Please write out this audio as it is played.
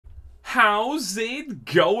How's it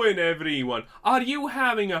going, everyone? Are you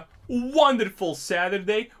having a wonderful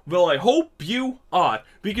Saturday? Well, I hope you are,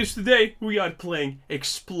 because today we are playing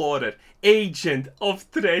Explorer, Agent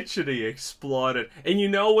of Treachery Explorer. And you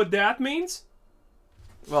know what that means?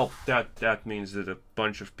 Well, that means that a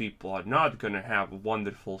bunch of people are not gonna have a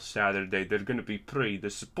wonderful Saturday. They're gonna be pretty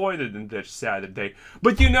disappointed in their Saturday.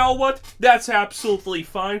 But you know what? That's absolutely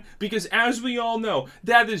fine, because as we all know,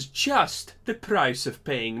 that is just the price of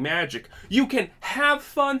paying magic. You can have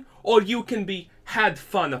fun, or you can be had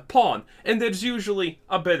fun upon, and there's usually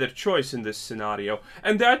a better choice in this scenario,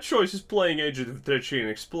 and that choice is playing Agent of Treachery and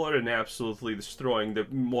Explorer and absolutely destroying the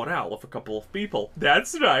morale of a couple of people.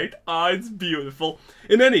 That's right, it's beautiful.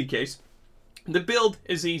 In any case, the build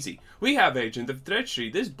is easy. We have Agent of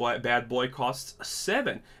Treachery. This bad boy costs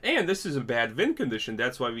 7. And this is a bad win condition.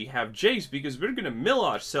 That's why we have Jace, because we're gonna mill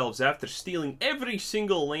ourselves after stealing every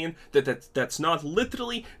single land that's not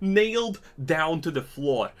literally nailed down to the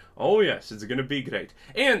floor. Oh yes, it's gonna be great.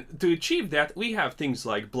 And to achieve that, we have things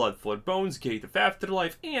like Blood for Bones, Gate of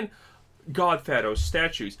Afterlife, and God-Pharaoh's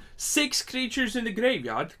statues. 6 creatures in the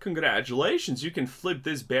graveyard. Congratulations, you can flip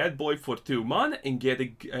this bad boy for 2 mana and get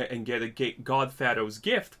a God-Pharaoh's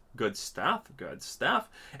gift. Good stuff, good stuff.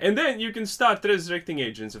 And then you can start resurrecting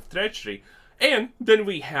Agents of Treachery. And then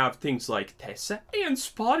we have things like Thassa and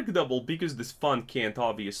Spark Double, because this fun can't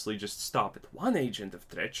obviously just stop at one Agent of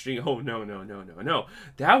Treachery. Oh, no, no, no, no, no.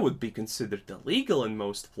 That would be considered illegal in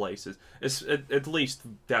most places. At least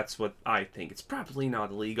that's what I think. It's probably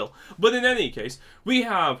not illegal. But in any case, we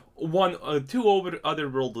have 2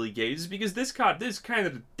 Otherworldly Gaze, because this card is kind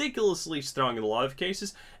of ridiculously strong in a lot of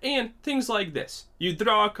cases. And things like this. You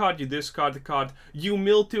draw a card, you discard a card, you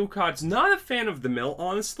mill 2 cards. Not a fan of the mill,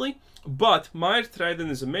 honestly. But Mire Triton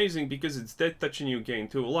is amazing because it's dead touch and you gain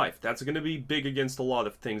 2 life. That's going to be big against a lot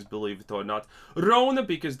of things, believe it or not. Rona,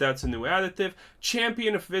 because that's a new additive.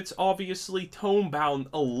 Champion of Wits, obviously. Tomebound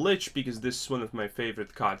Lich, because this is one of my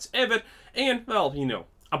favorite cards ever. And, well, you know,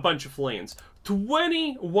 a bunch of lands.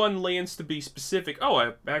 21 lands to be specific. Oh,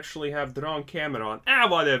 I actually have the wrong camera on.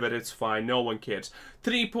 Whatever, it's fine, no one cares.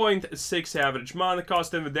 3.6 average mana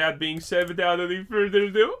cost, and with that being said, without any further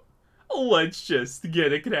ado, let's just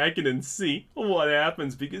get it cracking and see what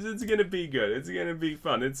happens, because it's gonna be good. It's gonna be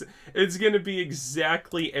fun. It's gonna be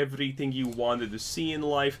exactly everything you wanted to see in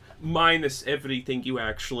life, minus everything you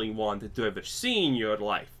actually wanted to ever see in your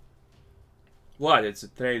life. What? It's a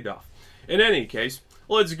trade-off. In any case,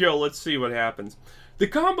 let's go. Let's see what happens. The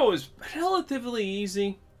combo is relatively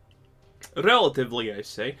easy. Relatively, I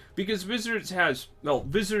say, because Wizards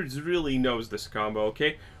really knows this combo,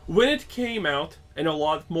 okay? When it came out, and a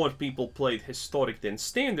lot more people played Historic than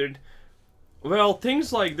Standard, well,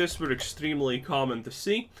 things like this were extremely common to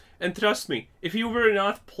see, and trust me, if you were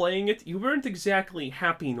not playing it, you weren't exactly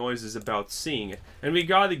happy noises about seeing it. And we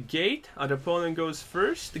got a gate, our opponent goes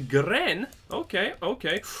first, Gren, okay,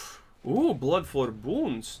 okay. Ooh, Blood for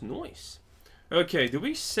Boons, nice. Okay, do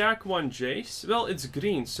we sack one Jace? Well, it's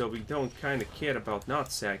green, so we don't kind of care about not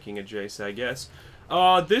sacking a Jace, I guess.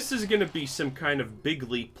 This is gonna be some kind of big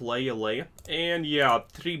leap play. And yeah,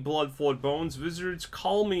 3 Blood for Bones. Wizards,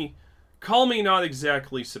 call me not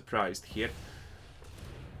exactly surprised here.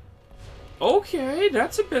 Okay,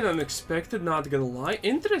 that's a bit unexpected, not gonna lie.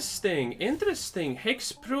 Interesting, interesting.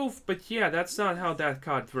 Hexproof, but yeah, that's not how that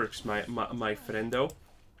card works, my friendo.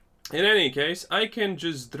 In any case, I can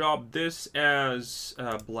just drop this as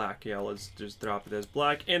black. Yeah, let's just drop it as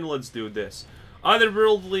black, and let's do this.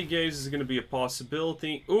 Otherworldly Gaze is going to be a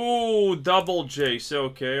possibility. Ooh, double Jace.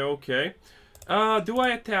 Okay, okay. Do I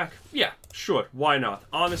attack? Yeah, sure. Why not?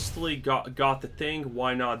 Honestly, got the thing.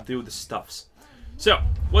 Why not do the stuffs? So,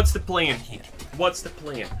 what's the plan here? What's the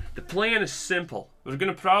plan? The plan is simple. We're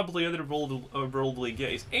going to probably Otherworldly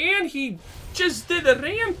Gaze. And he just did a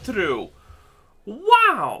ram through.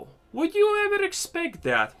 Wow. Would you ever expect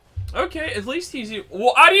that? Okay, at least he's...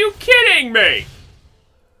 Well, are you kidding me?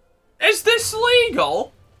 Is this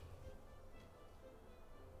legal?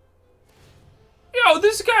 Yo,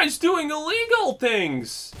 this guy's doing illegal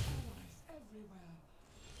things.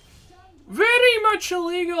 Very much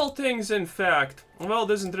illegal things, in fact. Well, it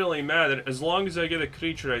doesn't really matter. As long as I get a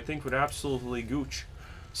creature, I think we're absolutely gooch.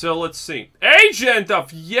 So, let's see. Agent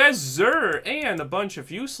of... Yes, sir! And a bunch of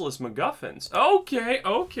useless MacGuffins. Okay,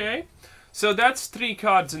 okay. So, that's 3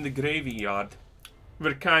 cards in the graveyard.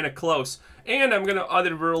 We're kind of close. And I'm gonna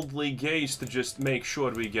Otherworldly Gaze to just make sure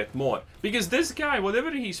we get more. Because this guy,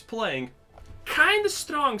 whatever he's playing, kind of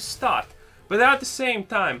strong start. But at the same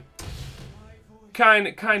time, kind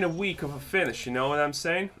of weak of a finish, you know what I'm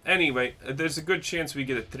saying? Anyway, there's a good chance we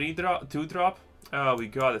get a 2-drop. We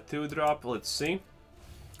got a 2-drop, let's see.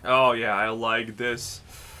 Oh yeah, I like this.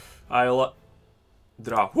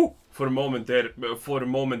 Draw. Whew. For a moment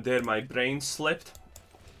there, my brain slipped,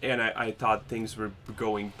 and I thought things were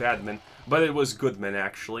going bad, man. But it was good, man,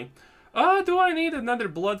 actually. Do I need another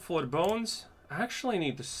blood for bones? I actually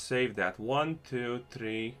need to save that. 1, 2,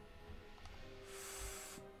 3.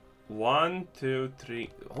 1, 2, 3.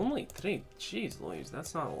 Only 3. Jeez Louise,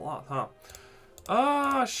 that's not a lot,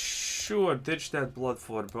 huh? Sure. Ditch that blood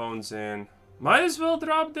for bones and might as well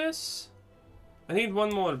drop this. I need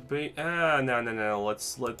one more no.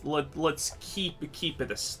 Let's keep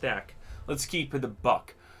it a stack. Let's keep it a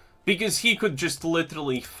buck. Because he could just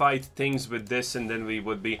literally fight things with this and then we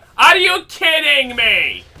would be... Are you kidding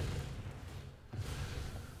me?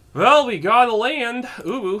 Well, we gotta land.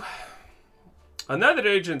 Ooh. Another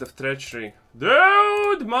Agent of Treachery.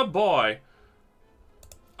 Dude, my boy.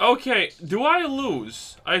 Okay, do I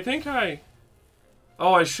lose? I think I...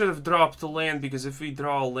 Oh, I should have dropped the land, because if we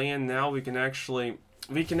draw a land now, we can actually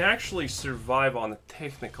survive on a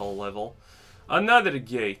technical level. Another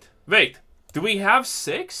gate. Wait, do we have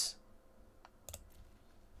 6?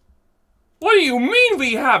 What do you mean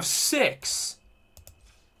we have 6?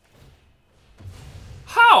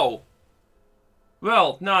 How?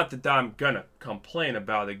 Well, not that I'm gonna complain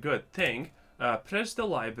about a good thing. Press the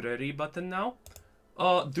library button now.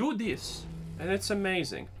 Do this, and it's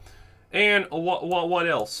amazing. And what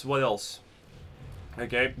else? What else?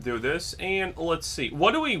 Okay, do this, and let's see.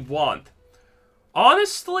 What do we want?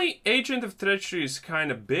 Honestly, Agent of Treachery is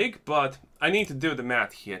kind of big, but I need to do the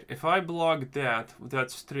math here. If I block that,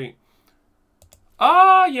 that's 3.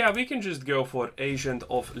 Yeah, we can just go for Agent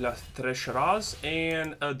of Treachery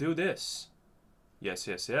and do this.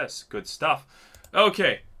 Yes. Good stuff.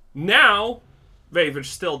 Okay, now... Wait, we're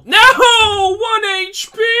still... No! 1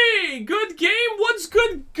 HP! Good game? What's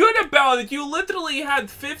good about it? You literally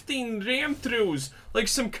had 15 ram throughs, like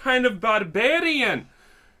some kind of barbarian.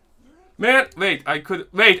 Man, wait, I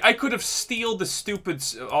could have steal the stupid...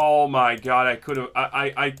 Oh my god,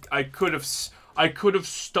 I could have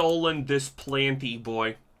stolen this planty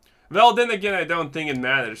boy. Well, then again, I don't think it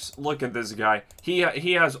matters. Look at this guy. He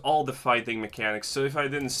has all the fighting mechanics, so if I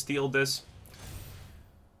didn't steal this...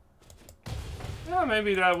 Yeah,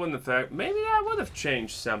 maybe that wouldn't affect... Maybe that would have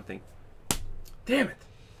changed something. Damn it.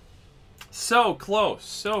 So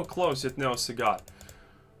close, yet no cigar.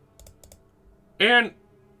 And,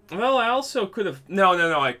 well, I also could have...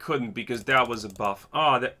 No, I couldn't, because that was a buff.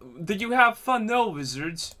 Did you have fun? No,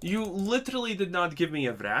 wizards. You literally did not give me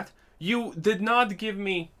a rat. You did not give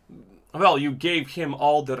me... Well, you gave him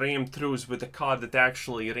all the ram throughs with a card that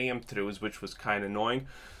actually ram throughs, which was kind of annoying.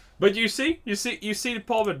 But you see the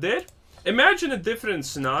power there? Imagine a different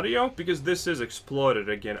scenario, because this is Explorer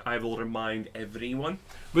again, I will remind everyone,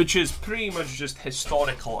 which is pretty much just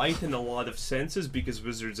historical light in a lot of senses, because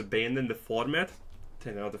Wizards abandoned the format.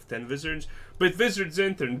 10 out of 10 Wizards. But Wizards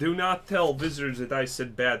intern, do not tell Wizards that I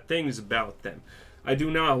said bad things about them. I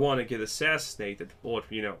do not want to get assassinated, or,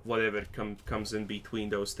 you know, whatever comes in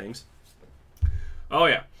between those things. Oh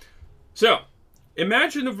yeah. So,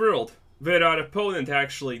 imagine a world where our opponent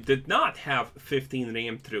actually did not have 15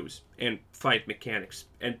 ram throughs and fight mechanics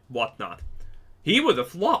and whatnot. He would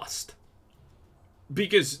have lost.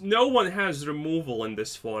 Because no one has removal in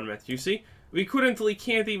this format, you see? We currently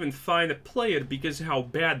can't even find a player because how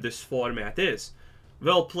bad this format is.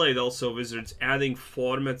 Well played also, Wizards, adding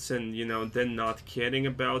formats and, you know, then not caring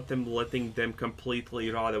about them, letting them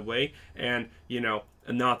completely rot away, and, you know,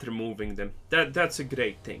 not removing them. That's a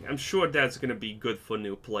great thing. I'm sure that's gonna be good for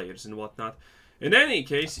new players and whatnot. In any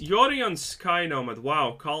case, Yorion Sky Nomad,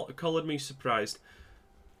 wow, colored me surprised.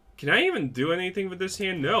 Can I even do anything with this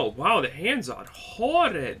hand? No. Wow, the hands are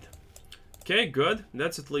horrid. Okay, good.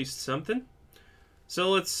 That's at least something. So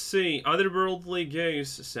let's see. Otherworldly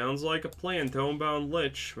Gaze. Sounds like a plan. Tomebound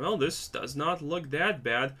Lich. Well, this does not look that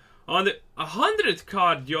bad. On the 100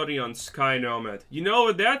 card Yorion Sky Nomad. You know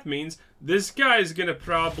what that means? This guy is gonna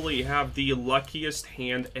probably have the luckiest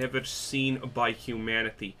hand ever seen by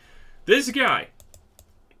humanity. This guy.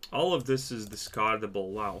 All of this is discardable.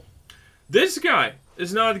 Wow. This guy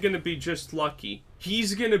is not gonna be just lucky.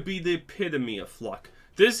 He's gonna be the epitome of luck.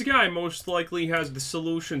 This guy most likely has the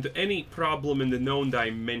solution to any problem in the known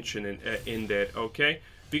dimension in there, okay?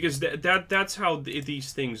 Because that's how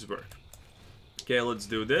these things work. Okay, let's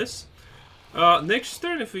do this. Next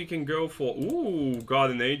turn, if we can go for... Ooh,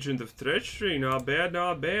 got an Agent of Treachery. Not bad,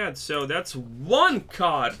 not bad. So that's 1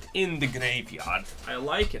 card in the graveyard. I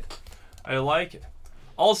like it. I like it.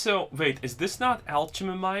 Also, wait, is this not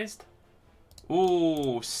alchemized?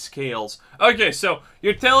 Ooh, scales. Okay, so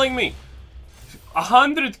you're telling me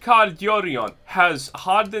 100 card Yorion has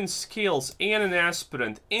hardened skills and an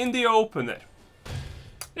aspirant in the opener.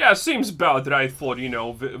 Yeah, seems about right for, you know,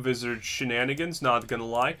 wizard shenanigans, not gonna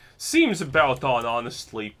lie. Seems about on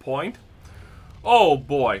honestly point. Oh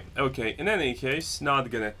boy. Okay, in any case, not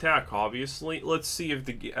gonna attack, obviously. Let's see if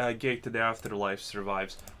the gate to the afterlife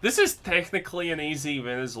survives. This is technically an easy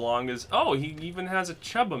win as long as... Oh, he even has a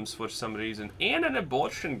Chubbums for some reason. And an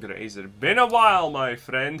abortion grazer. Been a while, my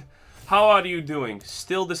friend. How are you doing?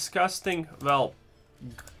 Still disgusting? Well,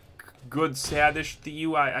 good sadish to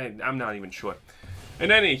you? I'm not even sure.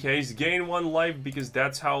 In any case, gain 1 life because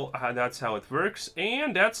that's how it works.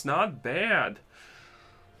 And that's not bad.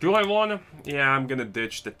 Do I wanna? Yeah, I'm gonna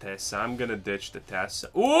ditch the Thassa.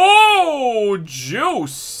 Oh,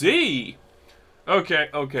 juicy! Okay,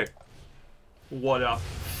 okay. What up?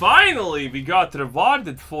 Finally, we got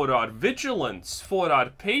rewarded for our vigilance, for our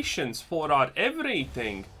patience, for our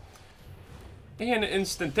everything. And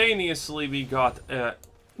instantaneously, we got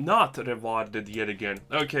not rewarded yet again.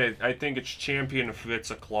 Okay, I think it's Champion of Wits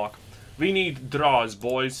o'clock. We need draws,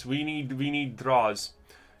 boys. We need draws.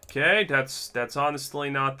 Okay, that's honestly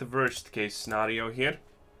not the worst case scenario here.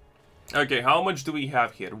 Okay, how much do we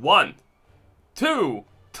have here? 1, 2,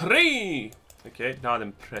 3. Okay, not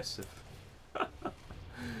impressive.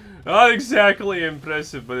 Not exactly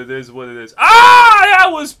impressive, but it is what it is. Ah,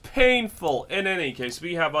 that was painful. In any case,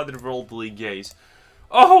 we have Otherworldly Gaze.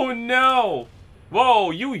 Oh no!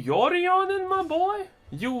 Whoa, you Yorionin, my boy?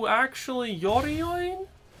 You actually Yorionin?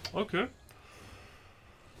 Okay.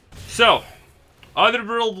 So,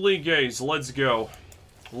 Otherworldly Gaze, let's go.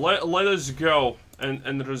 Let us go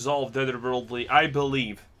and resolve the Otherworldly, I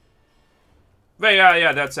believe. But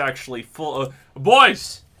yeah, that's actually full.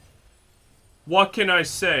 Boys! What can I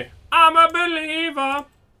say? I'm a believer!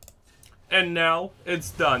 And now,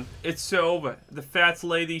 it's done. It's over. The fat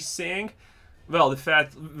lady sang. Well, the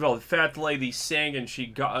fat lady sang and she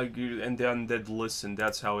got, and then did listen.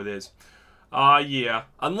 That's how it is. Yeah.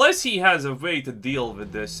 Unless he has a way to deal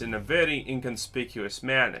with this in a very inconspicuous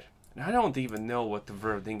manner. And I don't even know what the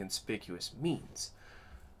word inconspicuous means.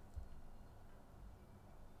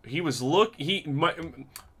 He was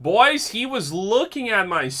boys, he was looking at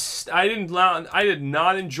my I did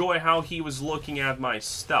not enjoy how he was looking at my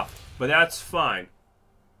stuff. But that's fine.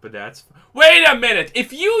 Wait a minute!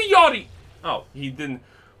 If you Yori... Oh, he didn't...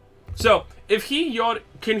 So, if he Yori...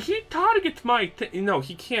 Can he target my No,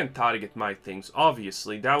 he can't target my things,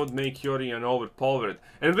 obviously. That would make Yorion overpowered.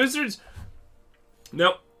 And wizards...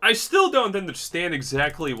 No, I still don't understand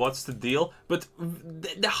exactly what's the deal, but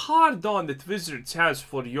the hard-on that Wizards has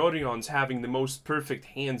for Yorions having the most perfect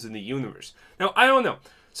hands in the universe. Now, I don't know.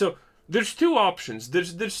 So, there's 2 options.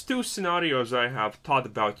 There's 2 scenarios I have thought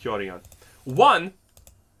about Yorion. One,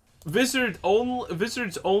 Wizards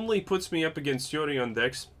only puts me up against Yorion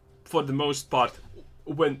decks, for the most part,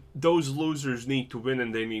 when those losers need to win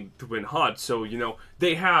and they need to win hard. So, you know,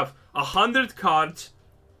 they have 100 cards,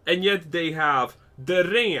 and yet they have the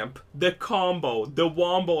ramp, the combo, the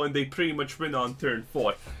wombo, and they pretty much win on turn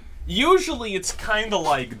 4. Usually it's kind of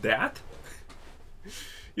like that.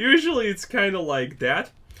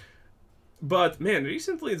 But, man,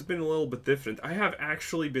 recently it's been a little bit different. I have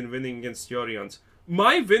actually been winning against Yorions.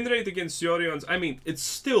 My win rate against Yorions, I mean, it's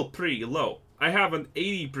still pretty low. I have an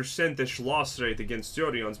 80%-ish loss rate against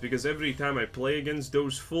Yorions because every time I play against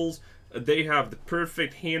those fools, they have the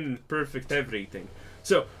perfect hand and perfect everything.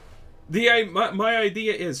 So, my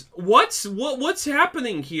idea is, what's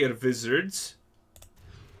happening here, Wizards?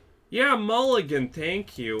 Yeah, Mulligan,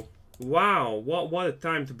 thank you. Wow, what a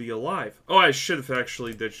time to be alive. Oh, I should have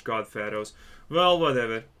actually ditched God-Pharaohs. Well,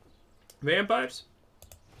 whatever. Vampires?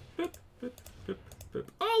 Boop, boop, boop, boop.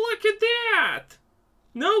 Oh, look at that!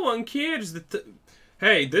 No one cares that...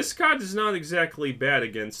 Hey, this card is not exactly bad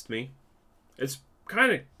against me. It's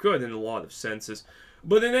kind of good in a lot of senses.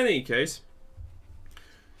 But in any case...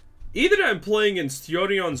 Either I'm playing against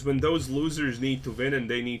Yorions when those losers need to win and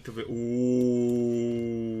they need to win.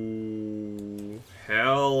 Ooh.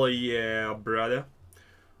 Hell yeah, brother.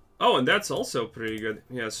 Oh, and that's also pretty good.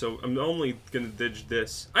 Yeah, so I'm only gonna ditch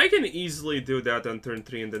this. I can easily do that on turn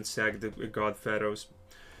 3 and then sack the God-Pharaohs.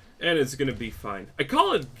 And it's gonna be fine. I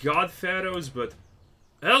call it God-Pharaohs, but...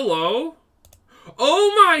 Hello?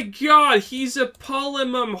 Oh my god, he's a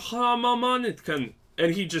Polymamonitkan.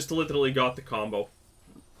 And he just literally got the combo.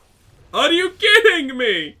 Are you kidding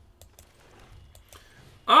me?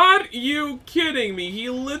 Are you kidding me? He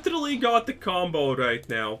literally got the combo right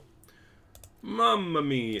now. Mamma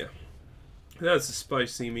mia. That's a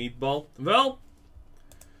spicy meatball. Well,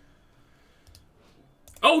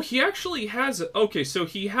 Oh, he actually has a... Okay, so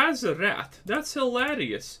he has a rat. That's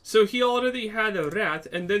hilarious. So he already had a rat,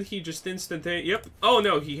 and then he just instantaneously... Yep. Oh,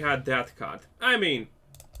 no, he had that card. I mean,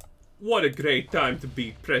 what a great time to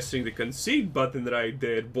be pressing the concede button right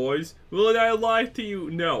there, boys. Will I lie to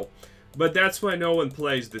you? No. But that's why no one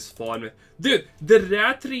plays this format. Dude, the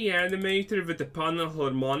rat reanimator with the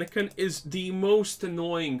Panharmonicon is the most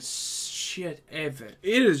annoying shit ever.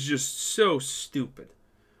 It is just so stupid.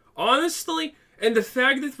 Honestly... And the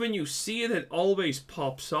fact that when you see it, it always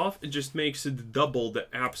pops off, it just makes it double the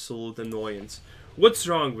absolute annoyance. What's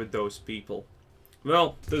wrong with those people?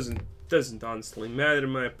 Well, doesn't honestly matter in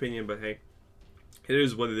my opinion, but hey, it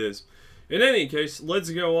is what it is. In any case, let's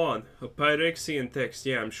go on. A Pyrexian text,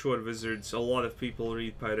 yeah, I'm sure Wizards, a lot of people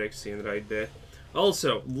read Pyrexian right there.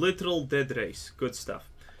 Also, literal dead race, good stuff.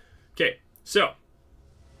 Okay, so,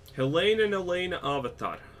 Helena and Elena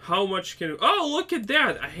Avatar. How much can... Oh, look at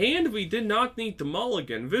that! A hand we did not need to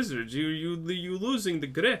mulligan. Wizards, you losing the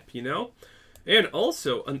grip, you know? And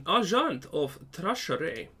also, an Agent of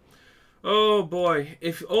Treachery. Oh boy,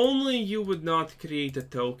 if only you would not create a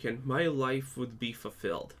token, my life would be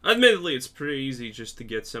fulfilled. Admittedly, it's pretty easy just to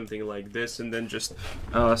get something like this and then just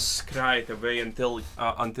scry it away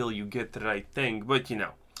until you get the right thing. But, you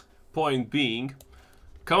know, point being...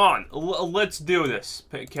 Come on, let's do this.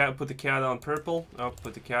 Put the cat on purple. Oh,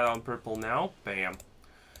 put the cat on purple now. Bam.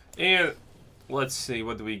 And let's see,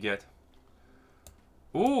 what do we get?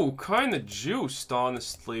 Ooh, kind of juiced,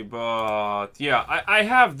 honestly, but yeah, I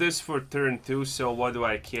have this for turn 2, so what do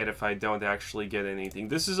I care if I don't actually get anything?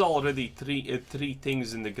 This is already three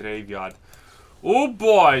things in the graveyard. Oh,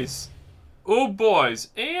 boys. Oh, boys.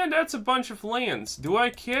 And that's a bunch of lands. Do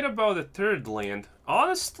I care about a third land?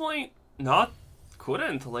 Honestly, not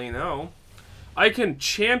currently, no. I can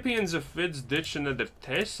Champions of Wits ditch another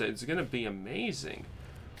Thassa. It's gonna be amazing.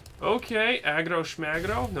 Okay, aggro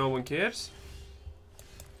schmagro. No one cares.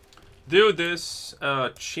 Do this.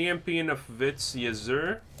 Champion of Wits, yes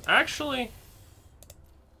sir. Actually.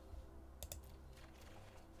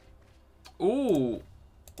 Ooh.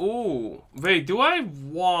 Ooh. Wait, do I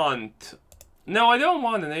want... No, I don't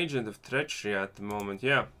want an Agent of Treachery at the moment.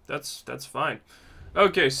 Yeah, that's fine.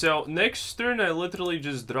 Okay, so next turn I literally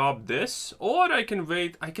just drop this, or I can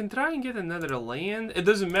wait, I can try and get another land. It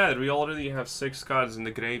doesn't matter, we already have 6 cards in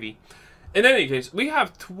the gravy. In any case, we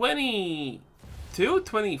have 22,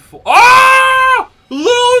 24. Ah!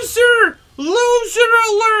 Loser! Loser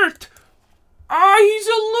alert! Ah, he's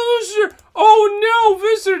a loser! Oh no,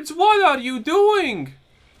 Wizards, what are you doing?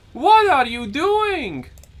 What are you doing?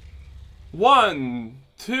 1,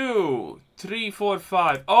 2, 3, 4,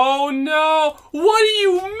 5. Oh no! What do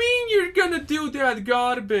you mean you're gonna do that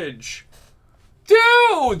garbage?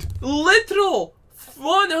 Dude! Literal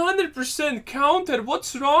 100% counter.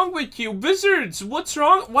 What's wrong with you? Wizards, what's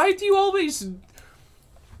wrong? Why do you always...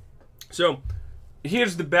 So,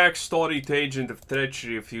 here's the backstory to Agent of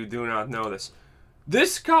Treachery if you do not know this.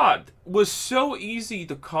 This card was so easy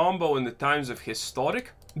to combo in the times of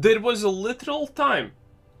Historic. There was a literal time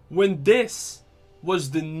when this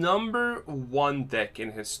was the #1 deck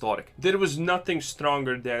in Historic. There was nothing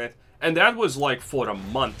stronger than it, and that was like for a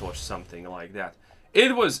month or something like that.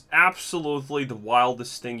 It was absolutely the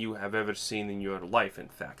wildest thing you have ever seen in your life, in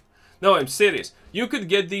fact. No, I'm serious. You could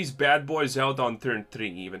get these bad boys out on turn 3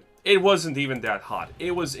 even. It wasn't even that hot.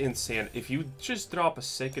 It was insane. If you just drop a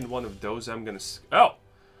second one of those, I'm gonna... Oh!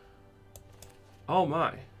 Oh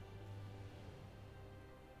my.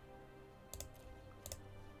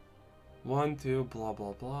 1, 2, blah,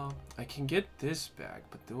 blah, blah. I can get this back,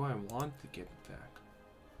 but do I want to get it back?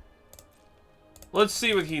 Let's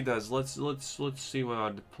see what he does. Let's see what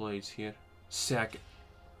are the plays here. Sack it.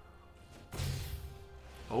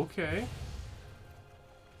 Okay.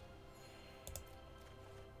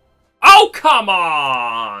 Oh, come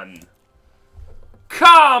on!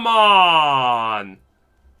 Come on!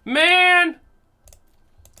 Man!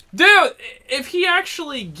 Dude, if he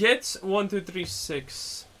actually gets 1, 2, 3,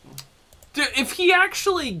 6... Dude, if he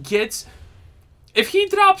actually gets... If he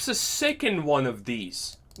drops a second one of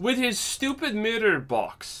these with his stupid mirror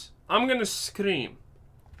box, I'm gonna scream.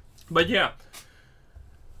 But yeah.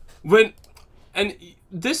 And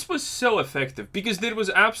this was so effective because there was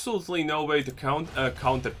absolutely no way to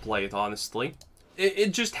counterplay it, honestly.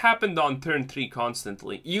 It just happened on turn 3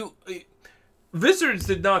 constantly. Wizards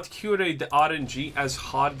did not curate the RNG as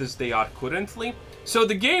hard as they are currently, so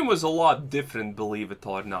the game was a lot different, believe it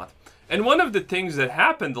or not. And one of the things that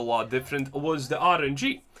happened a lot different was the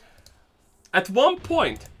RNG. At one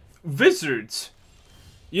point, Wizards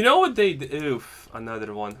You know what they did? Oof,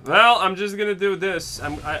 another one. Well, I'm just gonna do this.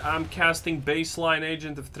 I'm casting baseline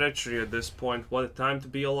Agent of Treachery at this point. What a time to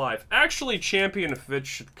be alive. Actually, Champion of Wits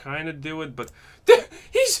should kind of do it, but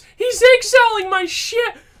he's exiling my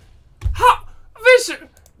shit. Ha, Wizard.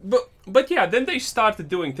 But yeah, then they started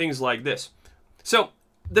doing things like this. So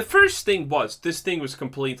the first thing was this thing was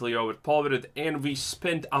completely overpowered, and we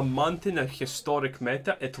spent a month in a historic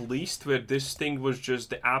meta at least where this thing was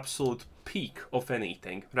just the absolute peak of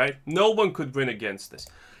anything, right? No one could win against this.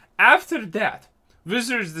 After that,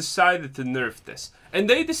 Wizards decided to nerf this, and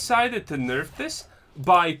they decided to nerf this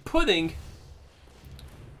by putting...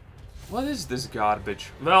 What is this garbage?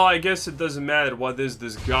 Well, I guess it doesn't matter what is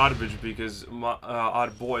this garbage, because our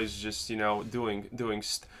boy is just, you know, doing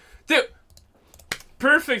Dude!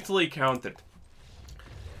 Perfectly countered.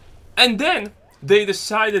 And then they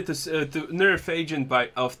decided to nerf Agent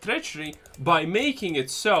of Treachery by making it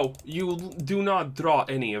so you do not draw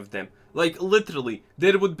any of them. Like, literally,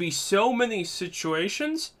 there would be so many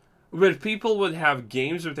situations where people would have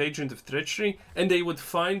games with Agent of Treachery, and they would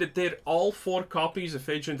find that all 4 copies of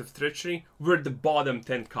Agent of Treachery were the bottom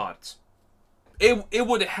 10 cards. It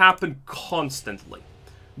would happen constantly.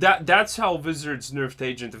 That's how Wizards nerfed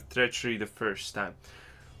Agent of Treachery the first time.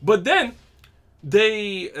 But then,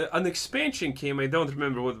 an expansion came, I don't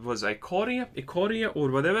remember what it was, Ikoria or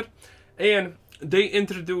whatever, and they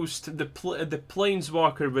introduced the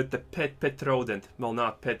Planeswalker with the pet rodent. Well,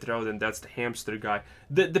 not pet rodent, that's the hamster guy.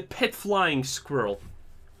 The pet flying squirrel.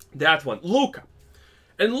 That one, Luca.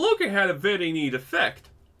 And Luca had a very neat effect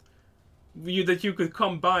that you could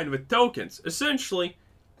combine with tokens. Essentially,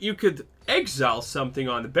 you could exile something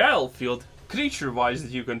on the battlefield, creature-wise,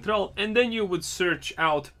 that you control, and then you would search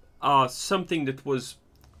out something that was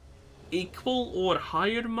equal or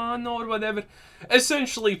higher mana or whatever.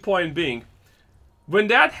 Essentially, point being, when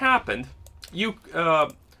that happened, you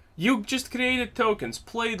just created tokens,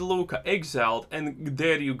 played Luca, exiled, and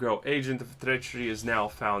there you go. Agent of Treachery is now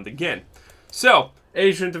found again. So,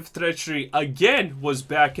 Agent of Treachery again was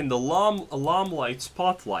back in the limelight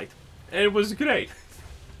spotlight, and it was great.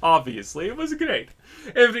 Obviously, it was great.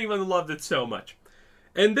 Everyone loved it so much.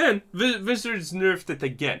 And then, Wizards nerfed it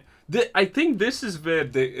again. I think this is where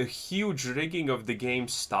the huge rigging of the game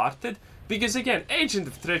started. Because again, Agent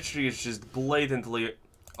of Treachery is just blatantly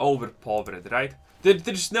overpowered, right?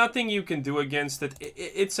 There's nothing you can do against it.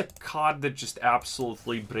 It's a card that just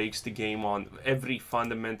absolutely breaks the game on every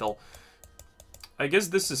fundamental. I guess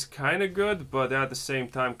this is kind of good, but at the same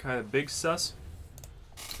time kind of big sus.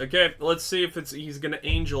 Okay, let's see if he's gonna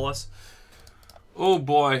angel us. Oh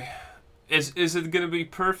boy. Is it gonna be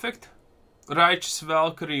perfect? Righteous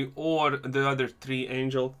Valkyrie or the other 3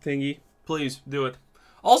 angel thingy? Please, do it.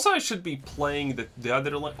 Also, I should be playing the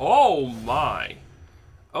other line. Oh my.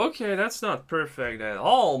 Okay, that's not perfect at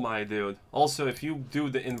all, my dude. Also, if you do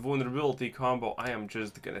the invulnerability combo, I am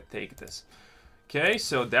just gonna take this. Okay,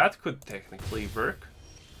 so that could technically work.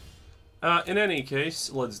 In any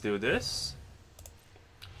case, let's do this.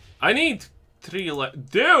 I need 3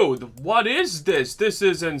 Dude, what is this? This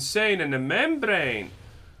is insane in the membrane.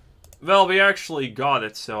 Well, we actually got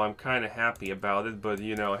it, so I'm kind of happy about it, but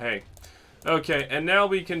you know, hey. Okay, and now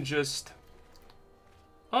we can just...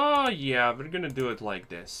 Oh, yeah, we're gonna do it like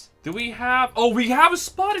this. Do we have... Oh, we have a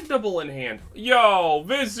spotted double in hand. Yo,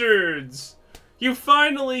 Wizards! You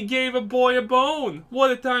finally gave a boy a bone. What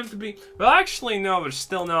a time to be... Well, actually, no, we're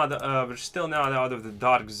still not out of the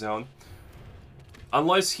dark zone.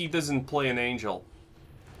 Unless he doesn't play an angel.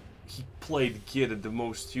 He played Gid, the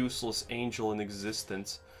most useless angel in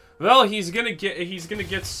existence. Well, he's gonna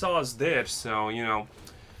get sauce there, so, you know...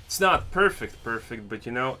 It's not perfect, but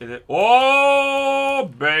you know,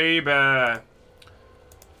 oh, baby.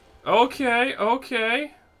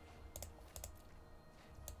 Okay.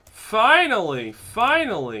 Finally,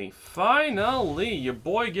 your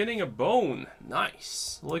boy getting a bone.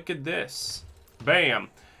 Nice. Look at this. Bam.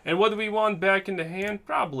 And what do we want back in the hand?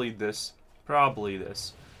 Probably this.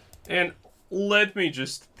 And let me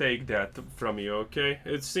just take that from you, okay?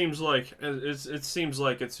 It seems like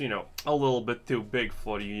it's, you know, a little bit too big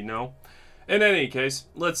for you, you know? In any case,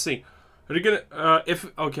 let's see. We're gonna,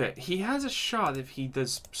 okay, he has a shot if he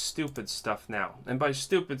does stupid stuff now. And by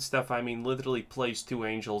stupid stuff, I mean literally plays 2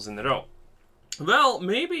 angels in a row. Well,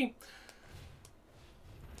 maybe...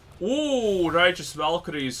 Ooh, Righteous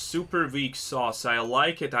Valkyrie is super weak sauce. I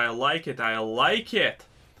like it.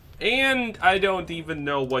 And I don't even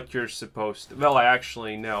know what you're supposed to... Well, I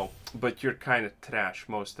actually know, but you're kind of trash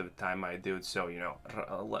most of the time, my dude. So, you know,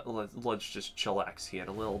 let's just chillax here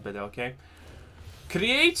a little bit, okay?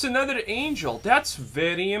 Creates another angel. That's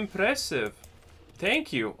very impressive.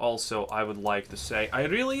 thank you also, I would like to say. I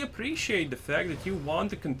really appreciate the fact that you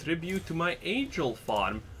want to contribute to my angel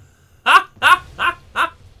farm.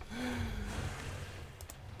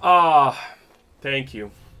 Ah, thank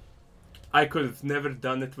you. I could have never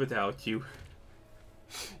done it without you.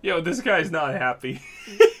 Yo, this guy's not happy.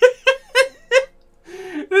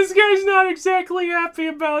 This guy's not exactly happy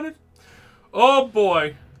about it. Oh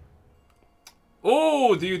boy.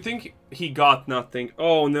 Oh, do you think he got nothing?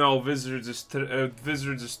 Oh no, Wizards is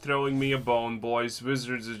throwing me a bone, boys.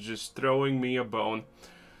 Wizards is just throwing me a bone.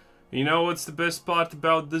 You know what's the best part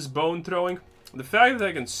about this bone throwing? The fact that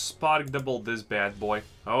I can spark double this bad boy.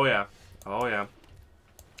 Oh yeah. Oh yeah.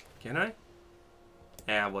 Can I?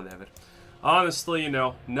 Eh, whatever. Honestly, you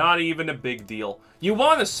know, not even a big deal. You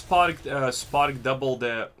want to spark double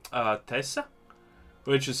the Thassa,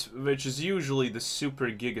 which is usually the super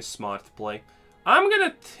giga smart play. I'm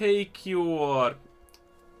gonna take your...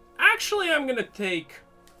 Actually, I'm gonna take...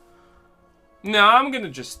 No, I'm gonna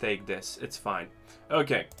just take this. It's fine.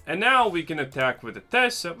 Okay, and now we can attack with the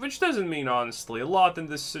Thassa, which doesn't mean honestly a lot in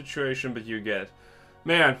this situation, but you get it.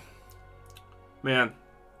 Man. Man.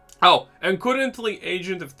 Oh, and currently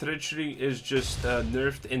Agent of Treachery is just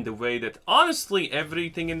nerfed in the way that honestly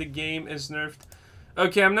everything in the game is nerfed.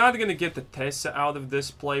 Okay, I'm not gonna get the Thassa out of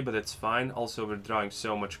this play, but it's fine. Also, we're drawing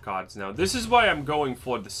so much cards now. This is why I'm going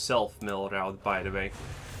for the self-mill route, by the way.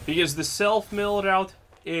 Because the self-mill route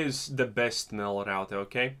is the best mill route,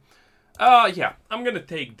 okay? Yeah, I'm gonna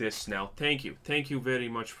take this now. Thank you. Thank you very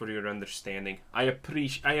much for your understanding. I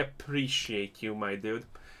appreciate you, my dude.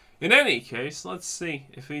 In any case, let's see.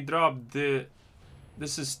 If we drop the...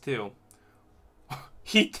 This is 2.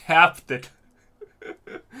 He tapped it.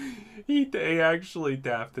 He actually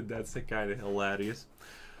tapped it. That's kind of hilarious.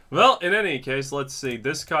 Well, in any case, let's see.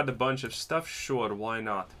 Discard a bunch of stuff. Sure, why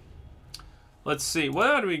not? Let's see.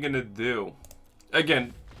 What are we gonna do?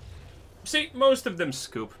 Again, see, most of them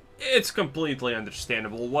scoop. It's completely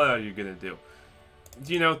understandable. What are you gonna do?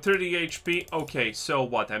 You know, 30 HP? Okay, so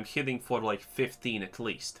what? I'm hitting for like 15 at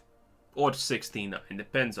least. Or 69,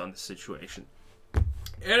 depends on the situation.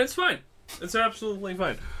 And it's fine. It's absolutely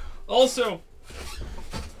fine. Also,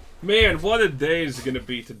 man, what a day is gonna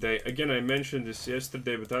be today. Again, I mentioned this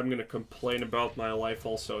yesterday, but I'm gonna complain about my life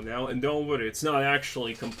also now. And don't worry, it's not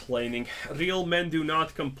actually complaining. Real men do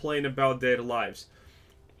not complain about their lives.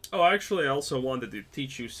 Oh, actually, I also wanted to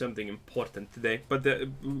teach you something important today. But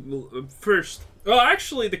first... Well,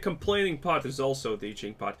 actually, the complaining part is also a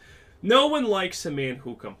teaching part. No one likes a man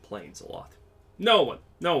who complains a lot. No one.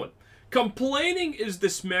 No one. Complaining is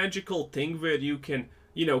this magical thing where you can,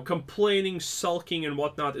 you know, complaining, sulking, and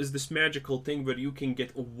whatnot is this magical thing where you can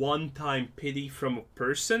get one-time pity from a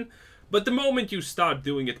person. But the moment you start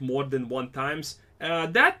doing it more than one times,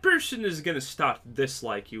 that person is gonna start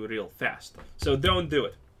dislike you real fast. So don't do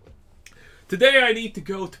it. Today I need to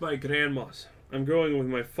go to my grandma's. I'm going with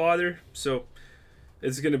my father, so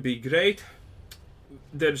it's gonna be great.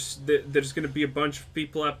 There's gonna be a bunch of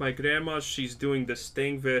people at my grandma's. She's doing this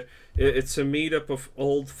thing where it's a meetup of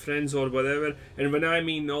old friends or whatever. And when I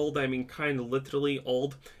mean old, I mean kind of literally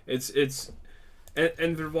old.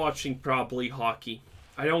 And we're watching probably hockey.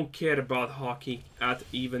 I don't care about hockey at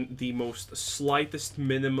even the most slightest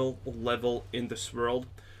minimal level in this world.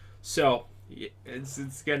 So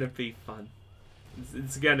it's gonna be fun.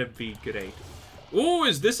 It's gonna be great. Ooh,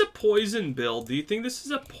 is this a poison build? Do you think this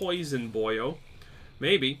is a poison boyo?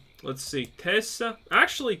 Maybe. Let's see. Thassa.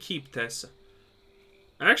 Actually, keep Thassa.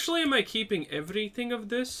 Actually, am I keeping everything of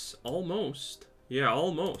this? Almost. Yeah,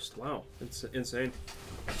 almost. Wow. It's insane.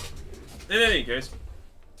 In any case.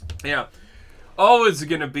 Yeah. Oh, it's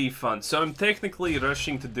gonna be fun. So I'm technically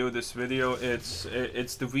rushing to do this video.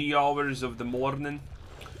 It's the wee hours of the morning.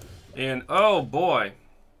 And oh boy.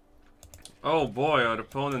 Oh boy, our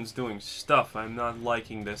opponent's doing stuff. I'm not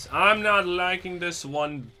liking this. I'm not liking this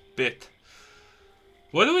one bit.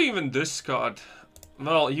 What do we even discard?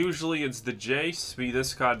 Well, usually it's the Jace. We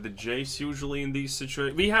discard the Jace usually in these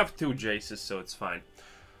situations. We have 2 Jaces, so it's fine.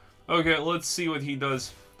 Okay, let's see what he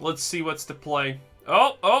does. Let's see what's the play.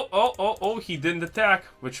 Oh, he didn't attack,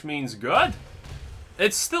 which means good.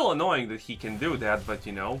 It's still annoying that he can do that, but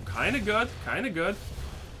you know, kind of good, kind of good.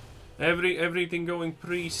 Everything going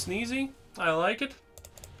pretty sneezy. I like it.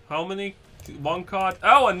 How many? 1 card?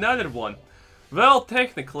 Oh, another one. Well,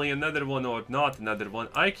 technically, another one or not another one.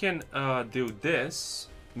 I can do this.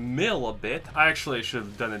 Mill a bit. Actually, I should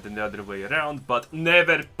have done it the other way around, but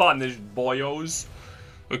never punished, boyos.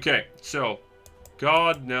 Okay, so.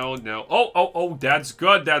 God, no. Oh, that's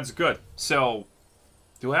good, that's good. So,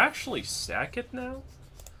 do I actually sack it now?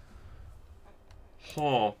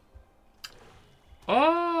 Huh.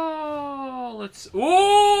 Oh, let's... Ooh!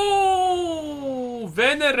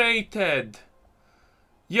 Venerated!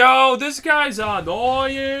 Yo, this guy's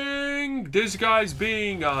annoying! This guy's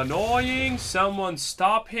being annoying. Someone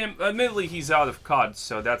stop him. Admittedly, he's out of cards,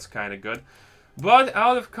 so that's kind of good. But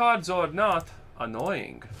out of cards or not,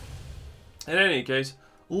 annoying. In any case,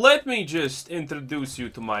 let me just introduce you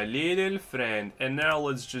to my little friend. And now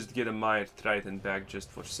let's just get a Mire Triton back just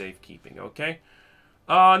for safekeeping, okay?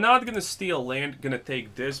 Not gonna steal land, gonna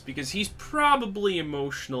take this because he's probably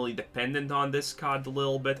emotionally dependent on this card a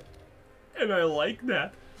little bit. And I like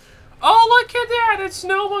that. Oh, look at that! It's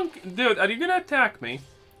no one... Dude, are you gonna attack me?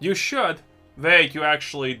 You should. Wait, you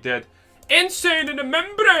actually did. Insane in the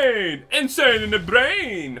membrane! Insane in the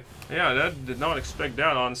brain! Yeah, that did not expect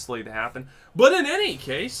that, honestly, to happen. But in any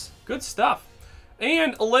case, good stuff.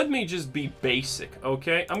 And let me just be basic,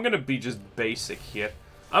 okay? I'm gonna be just basic here.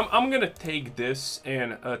 I'm gonna take this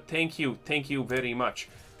and thank you very much.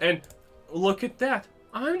 And look at that.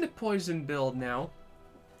 I'm the poison build now.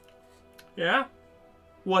 Yeah?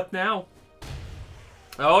 What now?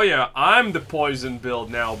 Oh yeah, I'm the poison build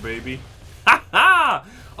now, baby. Ha ha!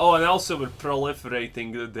 Oh, and also we're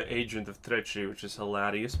proliferating the Agent of Treachery, which is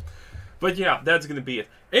hilarious. But yeah, that's gonna be it.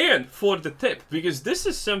 And for the tip, because this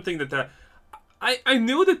is something that I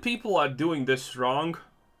knew that people are doing this wrong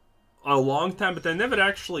a long time, but I never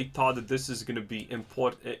actually thought that this is gonna be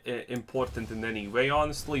important in any way,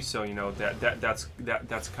 honestly. So you know that's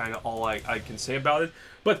kind of all I can say about it.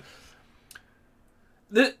 But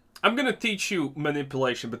I'm gonna teach you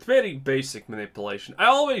manipulation, but very basic manipulation. I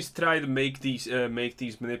always try to make these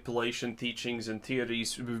manipulation teachings and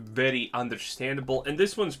theories very understandable, and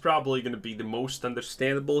this one's probably gonna be the most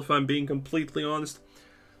understandable if I'm being completely honest.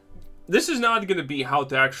 This is not gonna be how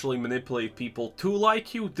to actually manipulate people to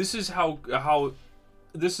like you. This is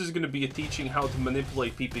this is gonna be a teaching how to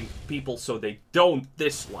manipulate people so they don't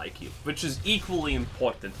dislike you, which is equally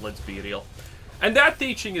important. Let's be real. And that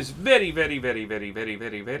teaching is very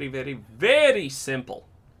simple.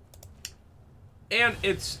 And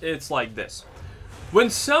it's like this. When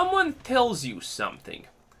someone tells you something,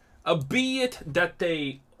 be it that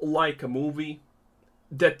they like a movie,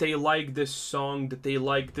 that they like this song, that they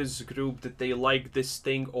like this group, that they like this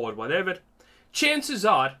thing or whatever, chances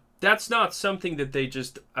are that's not something that they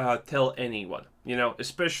just tell anyone, you know,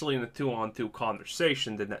 especially in a two-on-two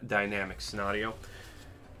conversation dynamic scenario.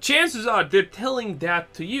 Chances are they're telling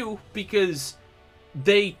that to you because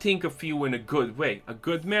they think of you in a good way, a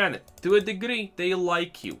good manner. To a degree, they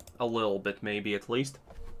like you a little bit, maybe at least.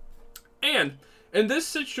 And in this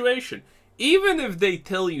situation, even if they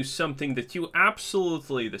tell you something that you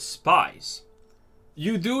absolutely despise,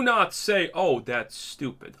 you do not say, oh, that's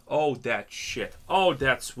stupid, oh, that's shit, oh,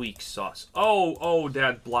 that's weak sauce, oh,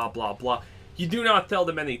 that blah, blah, blah. You do not tell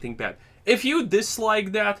them anything bad. If you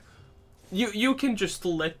dislike that, you can just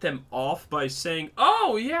let them off by saying,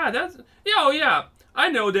 oh yeah, yeah, I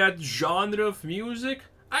know that genre of music.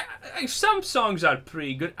 Some songs are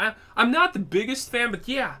pretty good. I'm not the biggest fan, but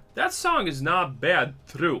yeah, that song is not bad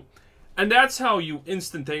through. And that's how you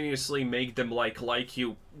instantaneously make them like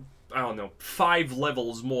you, I don't know, 5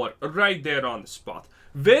 levels more right there on the spot.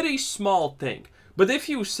 Very small thing. But if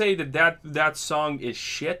you say that song is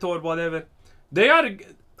shit or whatever, they are...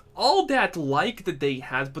 all that like that they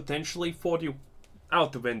had potentially for you,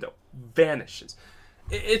 out the window, vanishes.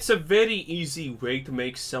 It's a very easy way to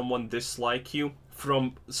make someone dislike you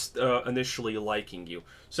from initially liking you.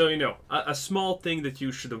 So, you know, a small thing that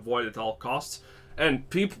you should avoid at all costs. And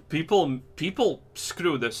people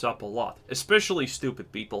screw this up a lot, especially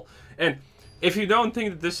stupid people. And if you don't think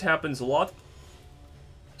that this happens a lot,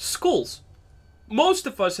 schools. Most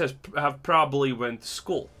of us have probably went to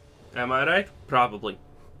school. Am I right? Probably.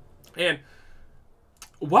 And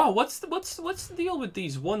wow, what's the deal with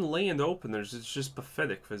these one land openers? It's just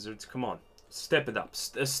pathetic, Wizards. Come on, step it up,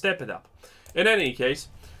 step it up. In any case,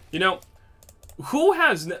 you know, who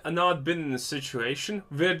has not been in a situation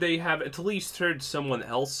where they have at least heard someone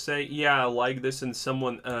else say, yeah, I like this, and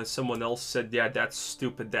someone else said, yeah, that's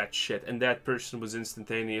stupid, that's shit, and that person was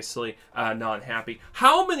instantaneously not happy?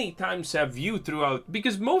 How many times have you throughout,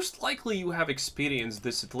 because most likely you have experienced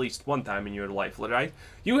this at least one time in your life, right?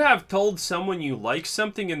 You have told someone you like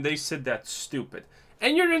something and they said that's stupid,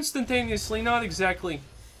 and you're instantaneously not exactly...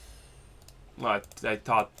 I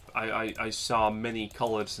thought I saw many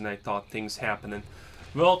colors and I thought things happening.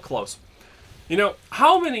 Well, close. You know,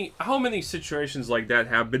 how many situations like that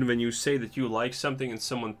have been when you say that you like something and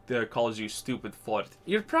someone calls you stupid for it?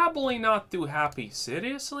 You're probably not too happy.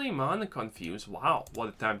 Seriously, man, confused. Wow, what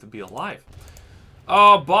a time to be alive.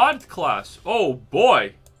 Bard class. Oh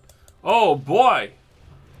boy. Oh boy.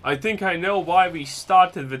 I think I know why we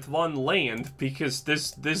started with one land, because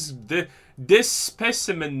this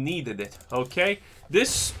specimen needed it, okay? This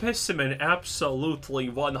specimen absolutely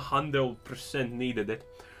 100% needed it.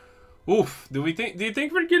 Oof, do you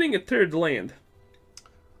think we're getting a third land?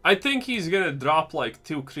 I think he's gonna drop like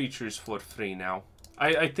 2 creatures for free now.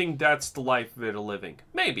 I think that's the life we're living.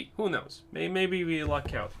 Maybe, who knows? Maybe we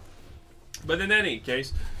luck out. But in any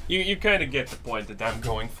case, you kind of get the point that I'm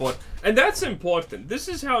going for. And that's important. This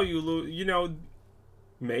is how you lose, you know,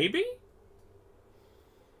 maybe?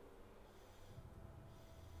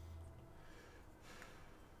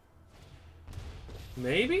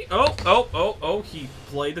 Maybe? Oh, he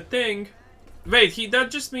played a thing. Wait, that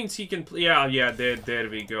just means he can, yeah, there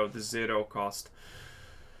we go, the 0 cost.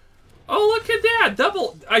 Oh, look at that!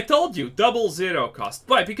 Double, I told you, double 0 cost.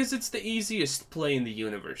 Why? Because it's the easiest play in the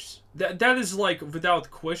universe. That is, like,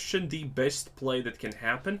 without question, the best play that can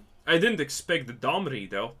happen. I didn't expect the Domri,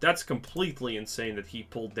 though. That's completely insane that he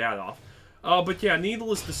pulled that off. But yeah,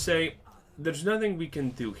 needless to say, there's nothing we can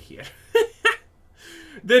do here.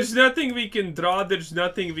 There's nothing we can draw, there's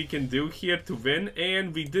nothing we can do here to win,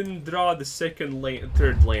 and we didn't draw the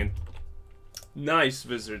third lane. Nice,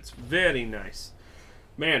 Wizards. Very nice.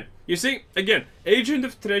 Man, you see, again, Agent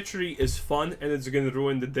of Treachery is fun, and it's gonna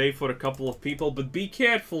ruin the day for a couple of people, but be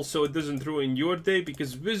careful so it doesn't ruin your day,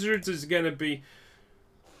 because Wizards is gonna be...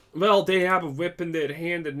 Well, they have a whip in their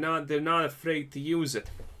hand, and they're not afraid to use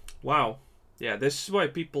it. Wow. Yeah, this is why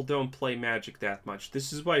people don't play Magic that much.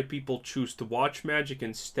 This is why people choose to watch Magic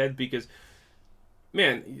instead, because...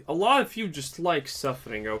 Man, a lot of you just like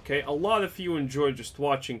suffering, okay? A lot of you enjoy just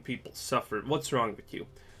watching people suffer. What's wrong with you?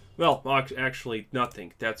 Well, actually,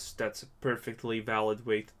 nothing. That's a perfectly valid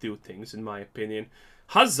way to do things, in my opinion.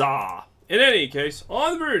 Huzzah! In any case,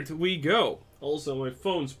 onward we go. Also, my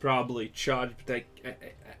phone's probably charged, but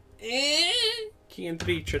I can't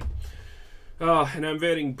reach it. And I'm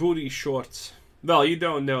wearing booty shorts. Well, you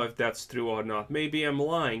don't know if that's true or not. Maybe I'm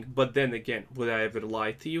lying, but then again, would I ever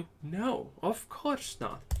lie to you? No, of course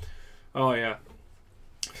not. Oh, yeah.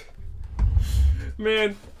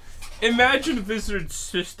 Man, imagine Wizard's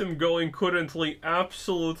system going currently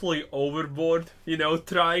absolutely overboard. You know,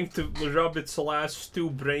 trying to rub its last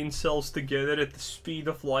 2 brain cells together at the speed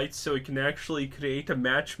of light so it can actually create a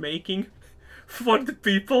matchmaking for the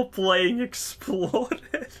people playing Explored.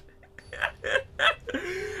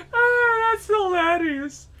 That's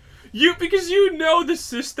hilarious. Because you know the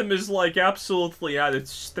system is like absolutely at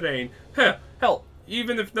its strain. Hell,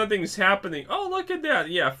 even if nothing's happening. Oh, look at that.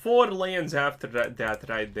 Yeah, 4 lands after that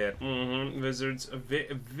right there. Wizards,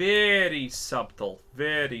 very subtle.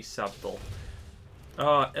 Very subtle.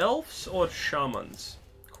 Elves or shamans?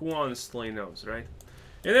 Who honestly knows, right?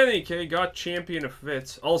 In any case, got Champion of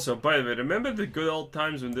Wits. Also, by the way, remember the good old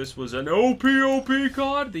times when this was an OP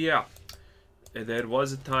card? Yeah. There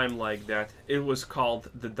was a time like that. It was called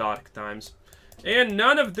the Dark Times. And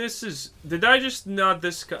none of this is... Did I just not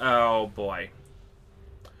oh, boy.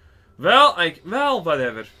 Well,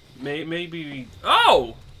 whatever. Maybe...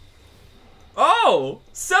 Oh! Oh!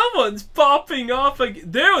 Someone's popping off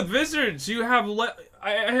again. Dude, Wizards, you have...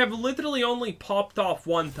 I have literally only popped off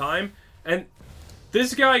 1 time. And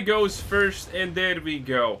this guy goes first, and there we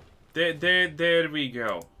go. There we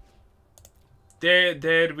go.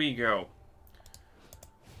 There we go.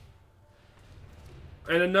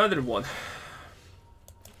 And another one.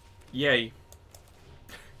 Yay.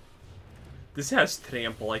 This has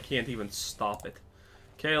trample. I can't even stop it.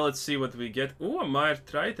 Okay, let's see what we get. Ooh, a Mire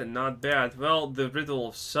Triton. Not bad. Well, the Ritual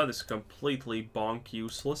of Soot is completely bonk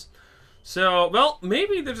useless. So, well,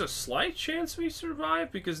 maybe there's a slight chance we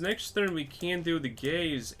survive, because next turn we can do the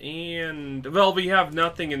Gaze, and... Well, we have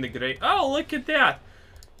nothing in the grave. Oh, look at that!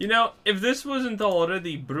 You know, if this wasn't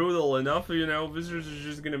already brutal enough, you know, Wizards are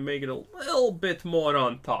just gonna make it a little bit more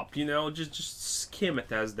on top, you know? Just skim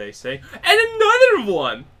it, as they say. And another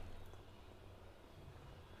one!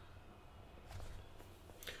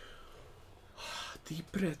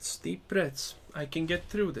 Deep breaths, deep breaths. I can get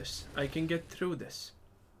through this. I can get through this.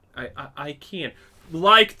 I can.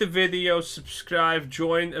 Like the video, subscribe,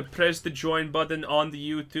 join, press the join button on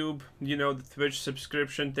the YouTube, you know, the Twitch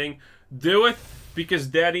subscription thing. Do it, because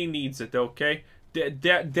Daddy needs it, okay?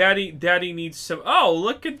 Daddy needs some... Oh,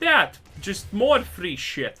 look at that! Just more free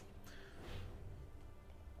shit.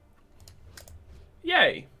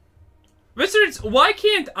 Yay. Wizards, why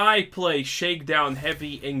can't I play Shakedown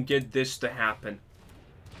Heavy and get this to happen?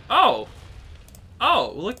 Oh.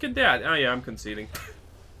 Oh, look at that. Oh, yeah, I'm conceding.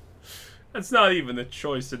 That's not even a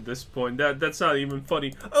choice at this point. That's not even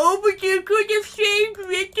funny. Oh, but you could have saved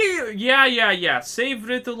Ritual. Yeah. Save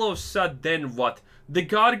Ritual of Soot, then what? The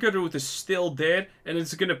God-Pharaoh is still there, and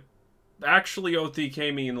it's gonna actually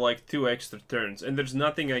OTK me in like 2 extra turns, and there's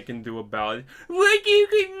nothing I can do about it. What you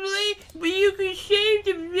can play, but you can save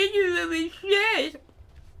the video of his shit.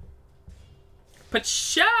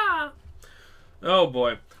 Pacha! Oh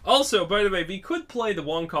boy. Also, by the way, we could play the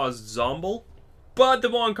one-cost Zomble, but the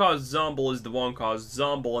one-cost Zomble is the one-cost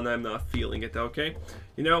Zomble, and I'm not feeling it, okay?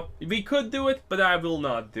 You know, we could do it, but I will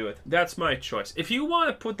not do it. That's my choice. If you want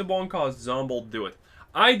to put the one-cost Zomble, do it.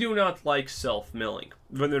 I do not like self-milling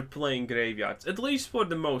when they're playing graveyards, at least for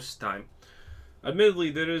the most time.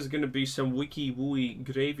 Admittedly, there is going to be some wiki-wooey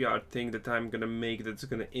graveyard thing that I'm going to make that's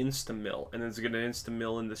going to insta-mill, and it's going to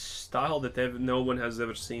insta-mill in the style that no one has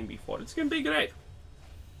ever seen before. It's going to be great.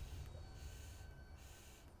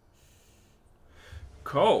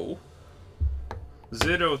 Co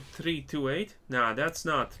 0328? Nah, that's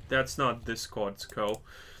not Discord's Co.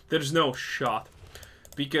 There's no shot.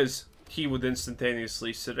 Because he would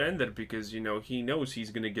instantaneously surrender because, you know, he knows he's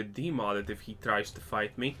gonna get demodded if he tries to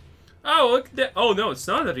fight me. Oh, look at that. Oh, no, it's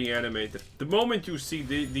not a reanimator. The moment you see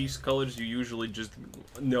these colors, you usually just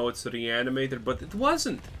know it's a reanimator, but it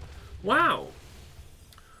wasn't. Wow.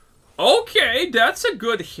 Okay, that's a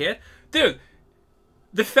good hit. Dude,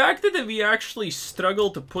 the fact that we actually struggle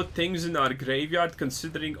to put things in our graveyard,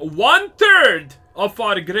 considering 1/3 of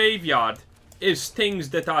our graveyard is things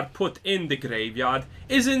that are put in the graveyard,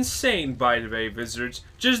 is insane, by the way, Wizards.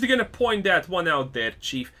 Just gonna point that one out there,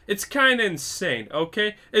 Chief. It's kinda insane,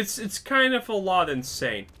 okay? It's kind of a lot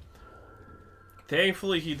insane.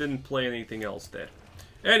 Thankfully, he didn't play anything else there.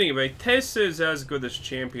 Anyway, Thassa is as good as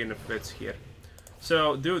Champion of Wits here.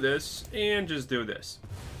 So, do this, and just do this.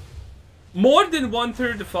 More than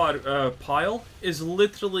 1/3 of our pile is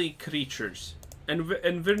literally creatures. And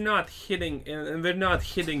we're not hitting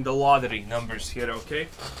the lottery numbers here, okay?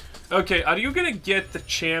 Okay, are you gonna get the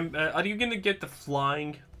are you gonna get the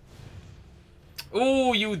flying?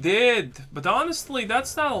 Oh, you did. But honestly,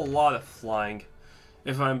 that's not a lot of flying,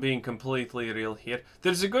 if I'm being completely real here.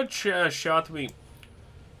 There's a good shot we...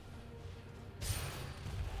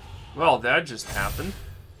 Well, that just happened.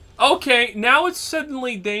 Okay, now it's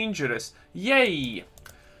suddenly dangerous. Yay!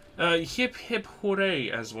 Hip hip hooray,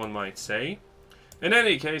 as one might say. In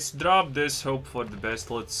any case, drop this, hope for the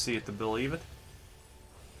best, let's see it to believe it.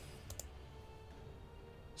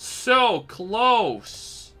 So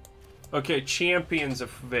close! Okay, Champions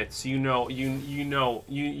of Wits, you know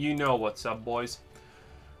what's up, boys.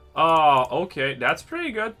 Okay, that's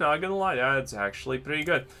pretty good, not gonna lie, that's actually pretty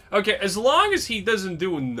good. Okay, as long as he doesn't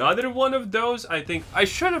do another one of those, I think I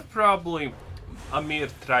should have probably a Mire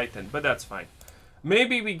Triton, but that's fine.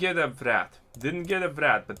 Maybe we get a Vrat. Didn't get a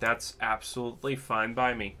Vrat, but that's absolutely fine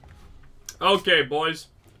by me. Okay, boys.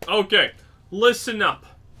 Okay, listen up.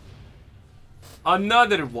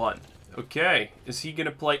 Another one. Okay, is he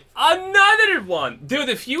gonna play another one? Dude,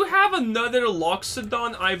 if you have another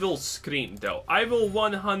Loxodon, I will scream, though. I will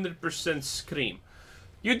 100% scream.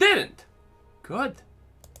 You didn't. Good.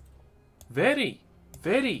 Very,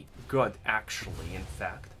 very good, actually, in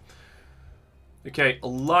fact. Okay,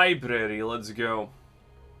 library, let's go.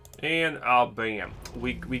 And, bam.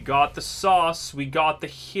 We got the sauce, we got the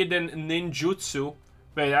hidden ninjutsu.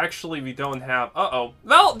 Wait, actually, we don't have... Uh-oh.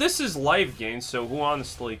 Well, this is live game, so who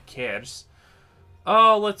honestly cares?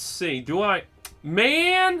 Oh, let's see. Do I...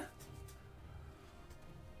 Man!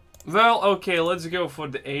 Well, okay, let's go for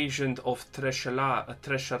the Agent of Treachery.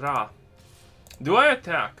 Do I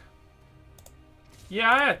attack?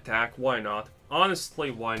 Yeah, I attack. Why not?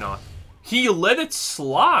 Honestly, why not? He let it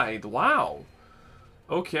slide. Wow.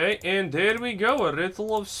 Okay, and there we go. A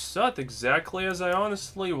Ritual of Soot, exactly as I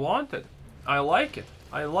honestly wanted. I like it.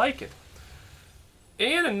 I like it.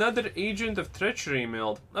 And another Agent of Treachery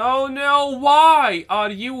milled. Oh no, why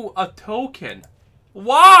are you a token?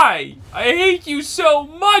 Why? I hate you so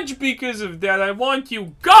much because of that. I want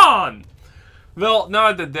you gone. Well,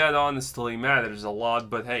 not that that honestly matters a lot,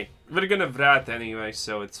 but hey, we're gonna Vrat anyway,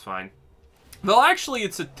 so it's fine. Well, actually,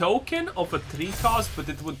 it's a token of a 3 cost, but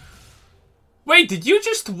it would... Wait, did you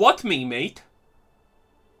just what me, mate?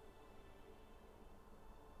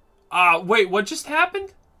 Wait, what just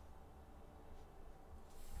happened?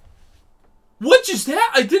 What just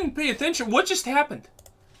happened? I didn't pay attention. What just happened?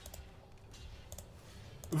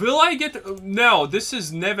 Will I get... No, this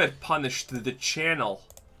is never punished to the channel.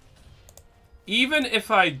 Even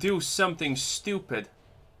if I do something stupid.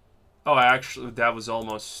 Oh, actually, that was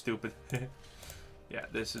almost stupid. Yeah,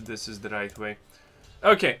 this is the right way.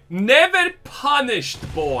 Okay, never punished,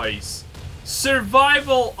 boys.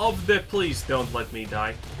 Survival of the... Please don't let me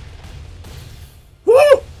die.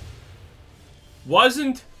 Woo!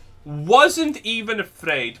 Wasn't even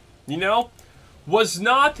afraid. You know? Was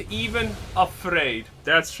not even afraid.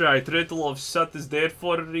 That's right, Ritual of Soot is there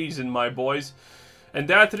for a reason, my boys. And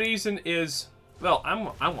that reason is, well,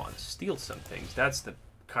 I want to steal some things. That's the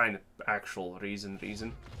kind of actual reason.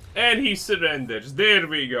 And he surrenders. There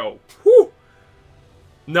we go. Whew!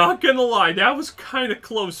 Not gonna lie, that was kind of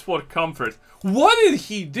close for comfort. What did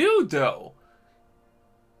he do, though?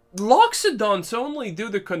 Loxodons only do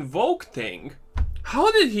the convoke thing.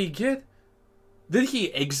 How did he get... Did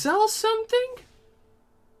he exile something?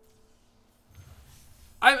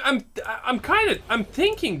 I'm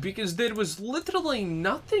thinking because there was literally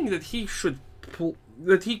nothing that he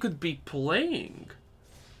could be playing.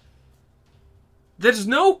 There's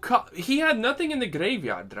no he had nothing in the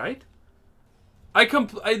graveyard, right? I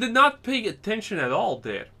did not pay attention at all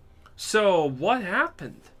there. So what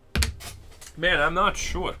happened? Man, I'm not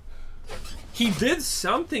sure. He did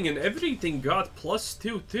something and everything got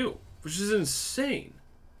 +2 too, which is insane.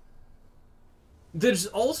 There's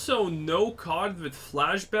also no card with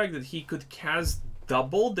flashback that he could cast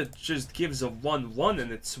double that just gives a 1/1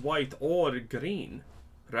 and it's white or green,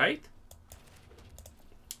 right?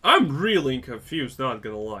 I'm really confused, not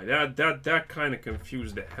gonna lie. That kind of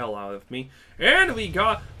confused the hell out of me. And we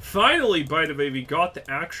got, finally, by the way, we got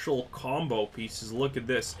the actual combo pieces. Look at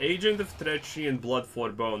this. Agent of Treachery and Blood for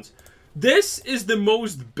Bones. This is the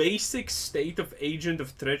most basic state of Agent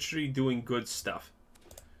of Treachery doing good stuff.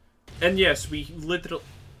 And yes, we literally...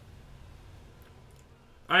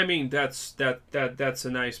 I mean, that's a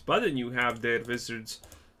nice button you have there, Wizards.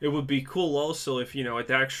 It would be cool also if, you know, it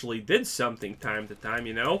actually did something time to time,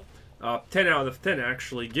 you know? 10 out of 10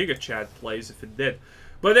 actually Giga Chat plays if it did.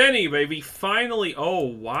 But anyway, we finally... Oh,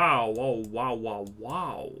 wow. Oh, wow, wow,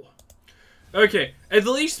 wow. Okay, at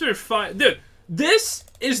least we're fine. Dude, this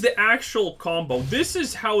is the actual combo. This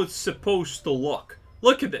is how it's supposed to look.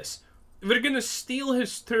 Look at this. We're gonna steal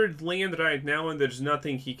his third land right now, and there's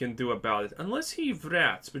nothing he can do about it. Unless he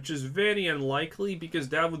vrats, which is very unlikely, because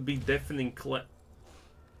that would be deafening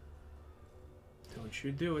Don't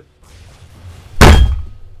you do it.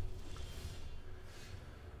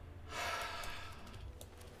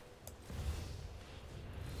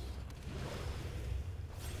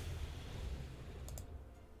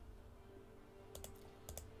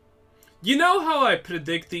 You know how I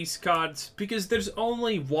predict these cards? Because there's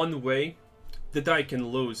only one way that I can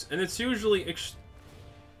lose. And it's usually...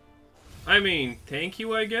 I mean, thank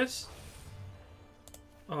you, I guess?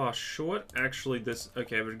 Oh, sure. Actually, this...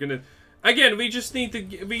 Okay, we're gonna... Again, we just need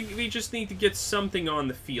to... We just need to get something on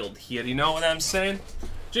the field here, you know what I'm saying?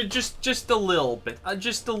 Just a little bit.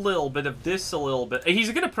 Just a little bit of this, a little bit.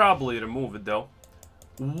 He's gonna probably remove it, though.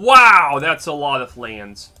 Wow, that's a lot of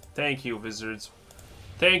lands. Thank you, Wizards.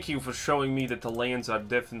 Thank you for showing me that the lands are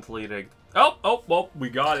definitely rigged. Oh, we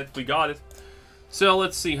got it. So,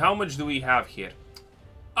 let's see, how much do we have here?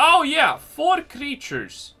 Oh, yeah, 4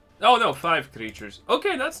 creatures. Oh, no, 5 creatures.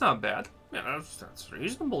 Okay, that's not bad. Yeah, that's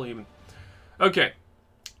reasonable, even. Okay,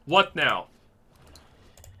 what now?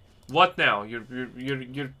 What now?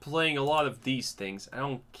 You're playing a lot of these things. I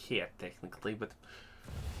don't care, technically, but...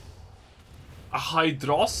 A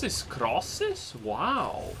Hydrosis Crosses?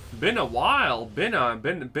 Wow. Been a while. Been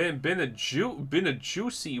a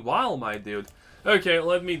juicy while, my dude. Okay,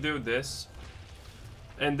 let me do this.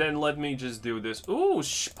 And then let me just do this. Ooh,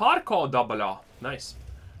 Sparko Dabala. Nice.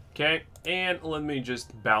 Okay, and let me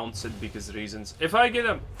just bounce it because reasons. If I get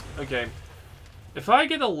a... Okay. If I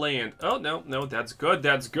get a land... Oh, no, that's good.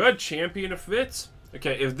 That's good. Champion of Wits.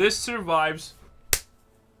 Okay, if this survives...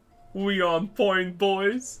 We on point,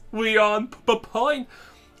 boys. We on point.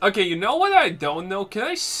 Okay, you know what I don't know? Can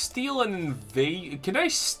I steal an invade? Can I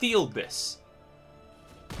steal this?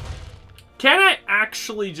 Can I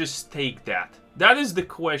actually just take that? That is the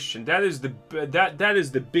question. That is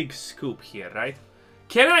the big scoop here, right?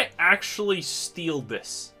 Can I actually steal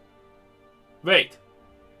this? Wait.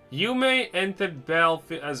 You may enter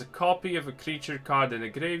battlefield as a copy of a creature card in a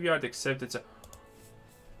graveyard, except it's a...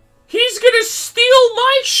 He's gonna steal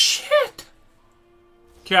my shit!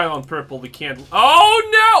 Cat on purple, we can't... Oh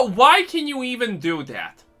no! Why can you even do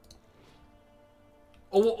that?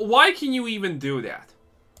 Why can you even do that?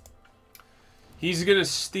 He's gonna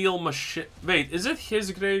steal my shit. Wait, is it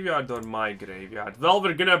his graveyard or my graveyard? Well,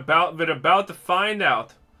 we're about to find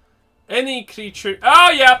out. Any creature...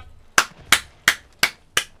 Oh, yeah!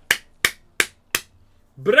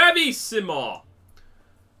 Bravissimo!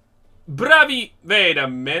 Wait a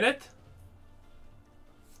minute.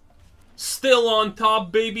 Still on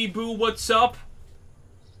top, baby boo, what's up?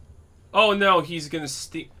 Oh no, he's gonna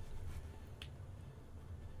steal...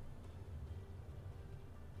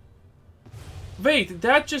 Wait,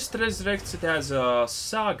 that just resurrects it as a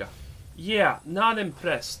saga. Yeah, not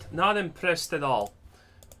impressed. Not impressed at all.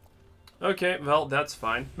 Okay, well, that's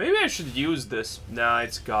fine. Maybe I should use this. Nah,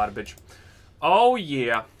 it's garbage. Oh,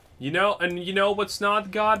 yeah. You know, and you know what's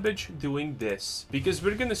not garbage? Doing this. Because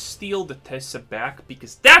we're gonna steal the Thassa back,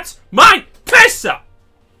 because that's my Thassa!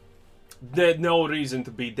 There's no reason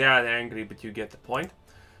to be that angry, but you get the point.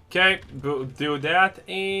 Okay, do that,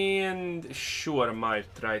 and sure, Mire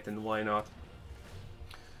Triton, why not?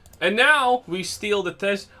 And now, we steal the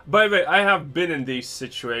Thassa. By the way, I have been in these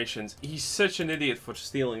situations. He's such an idiot for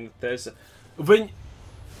stealing the Thassa. When...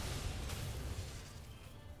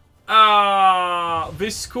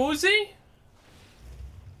 Viscusi?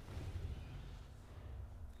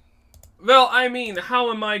 Well, I mean,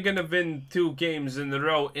 how am I gonna win 2 games in a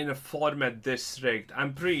row in a format this rigged?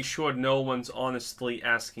 I'm pretty sure no one's honestly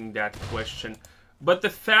asking that question. But the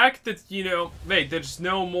fact that, you know, wait, there's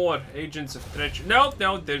no more Agents of Treachery. No,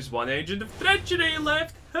 there's one Agent of Treachery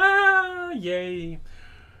left. Ah, yay.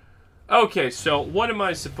 Okay, so what am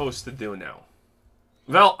I supposed to do now?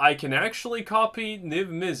 Well, I can actually copy Niv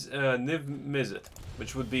Mizzet,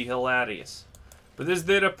 which would be hilarious. But is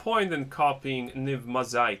there a point in copying Niv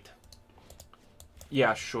Mazite?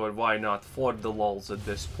 Yeah, sure, why not? For the lulz at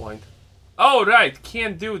this point. Oh, right,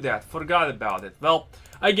 can't do that. Forgot about it. Well,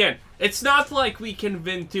 again, it's not like we can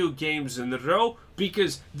win 2 games in a row,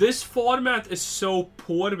 because this format is so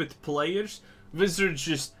poor with players. Wizards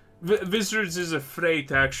is afraid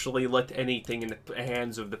to actually let anything in the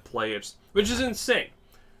hands of the players, which is insane.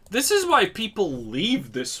 This is why people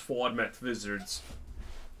leave this format, Wizards.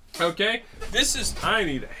 Okay? This is... I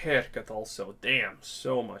need a haircut also. Damn,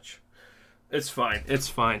 so much. It's fine. It's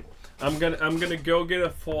fine. I'm gonna go get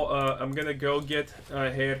a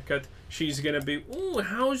haircut. She's gonna be, ooh,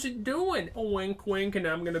 how's it doing? Oh, wink, wink, and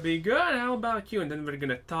I'm gonna be good. How about you? And then we're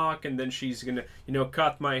gonna talk, and then she's gonna, you know,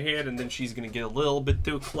 cut my hair, and then she's gonna get a little bit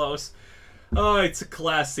too close. Oh, it's a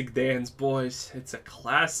classic dance, boys. It's a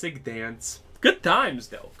classic dance. Good times,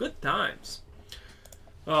 though. Good times.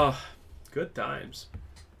 Oh, good times.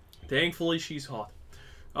 Thankfully, she's hot.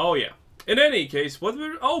 Oh, yeah. In any case, what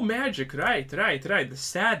were... Oh, magic. Right. The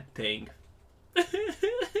sad thing.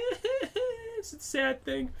 It's a sad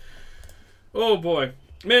thing. Oh, boy.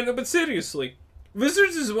 Man, but seriously.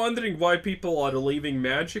 Wizards is wondering why people are leaving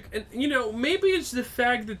Magic. And, you know, maybe it's the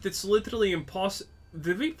fact that it's literally impossible...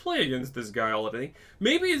 Did we play against this guy already?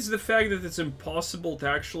 Maybe it's the fact that it's impossible to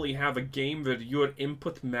actually have a game where your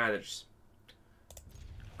input matters.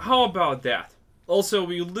 How about that? Also,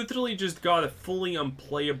 we literally just got a fully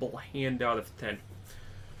unplayable hand out of 10.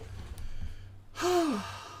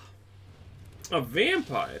 A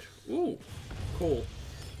vampire. Ooh, cool.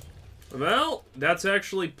 Well, that's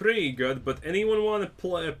actually pretty good, but anyone want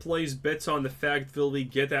to place bets on the fact will we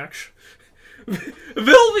get action?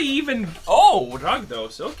 Will we even... Oh,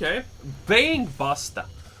 Ragdos, okay. Bang Basta.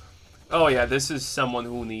 Oh yeah, this is someone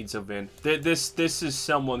who needs a win. This is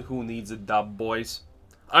someone who needs a dub, boys.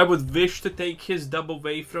 I would wish to take his dub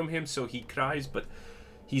away from him so he cries, but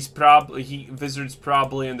he's Wizards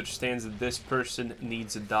probably understands that this person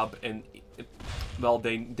needs a dub, and well,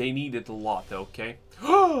 they need it a lot, okay?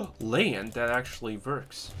 Land, that actually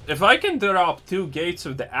works. If I can drop 2 Gates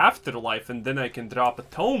of the Afterlife and then I can drop a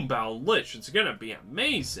Tomebound Lich, it's gonna be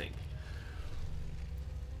amazing.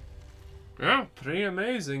 Yeah, pretty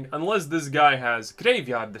amazing. Unless this guy has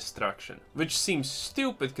Graveyard Destruction, which seems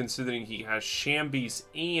stupid considering he has Shambies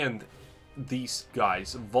and these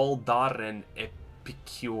guys, Voldaren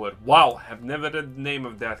Epicure. Wow, I've never read the name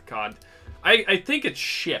of that card. I think it's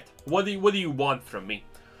shit. What do you want from me?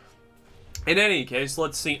 In any case,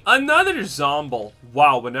 let's see. Another Zomble.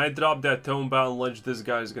 Wow, when I drop that Tomebound Lich, this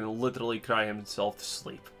guy is gonna literally cry himself to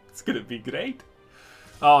sleep. It's gonna be great.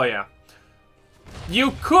 Oh, yeah.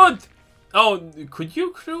 You could... Oh, could you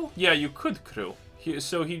crew? Yeah, you could crew.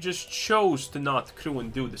 So he just chose to not crew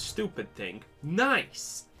and do the stupid thing.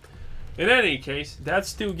 Nice. In any case,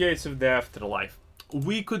 that's 2 Gates of the Afterlife.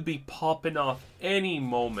 We could be popping off any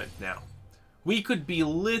moment now. We could be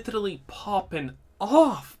literally popping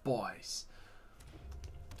off, boys.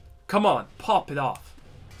 Come on, pop it off.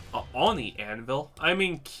 Oni Anvil? I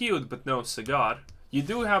mean, cute, but no cigar. You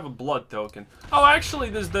do have a blood token. Oh,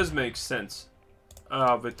 actually, this does make sense.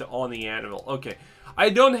 With the Oni Anvil. Okay. I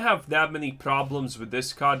don't have that many problems with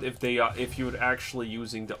this card if you're actually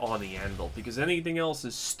using the Oni Anvil, because anything else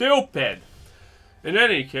is stupid. In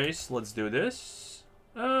any case, let's do this.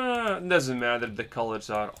 Doesn't matter, the colors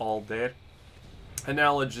are all there. And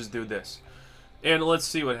now let's just do this. And let's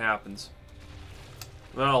see what happens.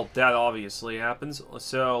 Well, that obviously happens.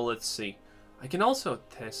 So, let's see. I can also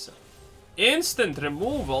test instant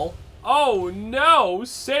removal. Oh no,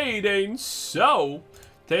 say it ain't so.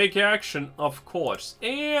 Take action, of course.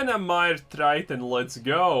 And a Mire Triton, let's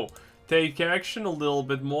go. Take action, a little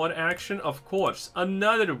bit more action, of course.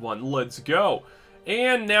 Another one, let's go.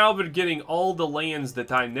 And now we're getting all the lands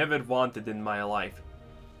that I never wanted in my life.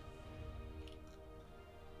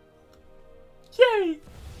 Yay!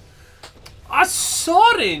 A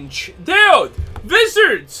syringe! Dude!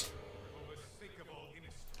 Wizards!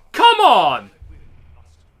 Come on!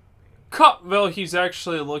 Well, he's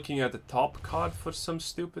actually looking at the top card for some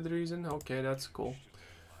stupid reason. Okay, that's cool.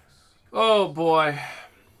 Oh boy.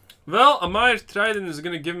 Well, a Mire Triton is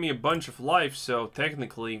gonna give me a bunch of life, so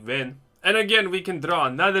technically win. And again, we can draw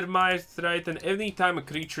another Mire Triton. Anytime a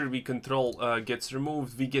creature we control gets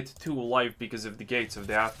removed, we get 2 life because of the Gates of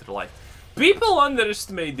the Afterlife. People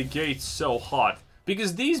underestimate the Gates so hard,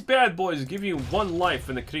 because these bad boys give you 1 life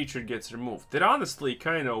when a creature gets removed. They're honestly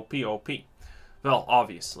kind of OP. Well,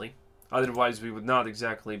 obviously. Otherwise, we would not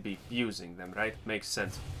exactly be using them, right? Makes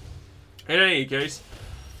sense. In any case,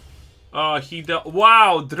 wow,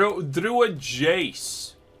 drew a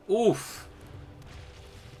Jace. Oof.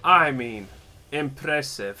 I mean,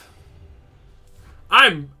 impressive.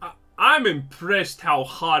 I'm impressed how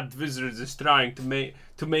hard Wizards is trying to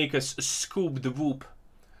make us scoop the whoop.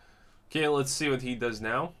 Okay, let's see what he does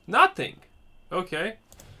now. Nothing. Okay.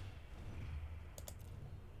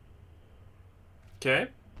 Okay.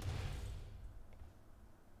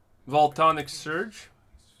 Voltonic Surge.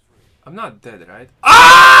 I'm not dead, right?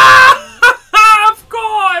 Ah! Of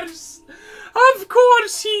course! Of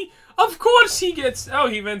course he gets... Oh,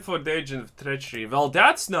 he went for the Agent of Treachery. Well,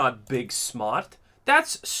 that's not big smart.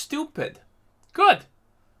 That's stupid. Good.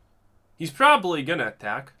 He's probably gonna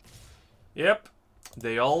attack. Yep.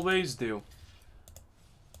 They always do.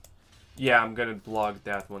 Yeah, I'm gonna block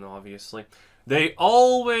that one, obviously. They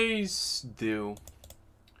always do.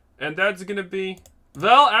 And that's gonna be...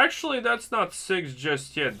 Well, actually, that's not 6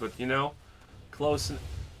 just yet, but, you know, close.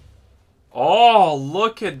 Oh,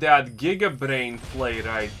 look at that Giga Brain play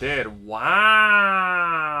right there. Wow.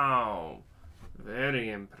 Very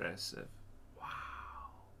impressive. Wow.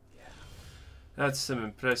 Yeah. That's some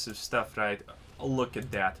impressive stuff, right? Oh, look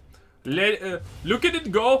at that. Look at it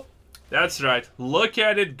go. That's right. Look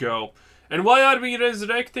at it go. And why are we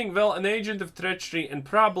resurrecting? Well, an Agent of Treachery and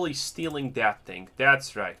probably stealing that thing.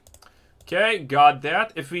 That's right. Okay, got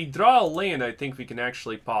that. If we draw a land, I think we can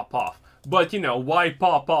actually pop off. But, you know, why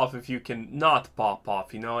pop off if you can not pop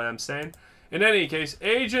off? You know what I'm saying? In any case,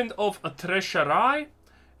 Agent of Treachery.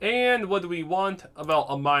 And what do we want? Well,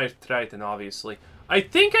 a Mire Triton, obviously. I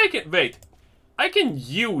think I can... Wait. I can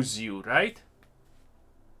use you, right?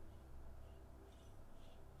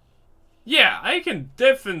 Yeah, I can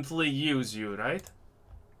definitely use you, right?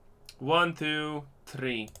 1, 2,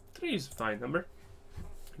 3. 3 is a fine number.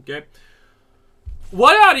 Okay.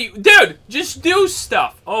 What are you? Dude, just do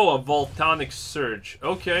stuff. Oh, a Voltonic Surge.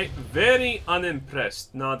 Okay, very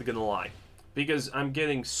unimpressed, not gonna lie. Because I'm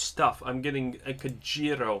getting stuff. I'm getting a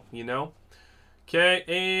Kajiro, you know? Okay,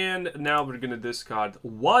 and now we're gonna discard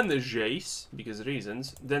 1 Jace, because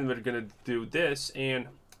reasons. Then we're gonna do this, and...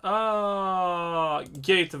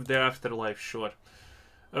 Gate of the Afterlife, sure.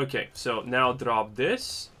 Okay, so now drop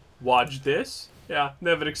this. Watch this. Yeah,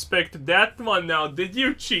 never expected that one now, did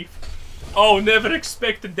you, Chief? Oh, never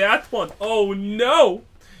expected that one. Oh, no.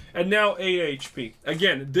 And now 8 HP.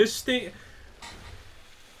 Again, this thing...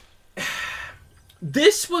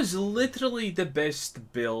 This was literally the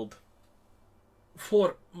best build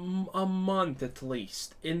for a month at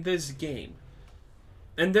least in this game.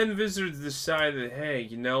 And then Wizards decided, hey,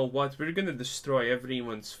 you know what? We're gonna destroy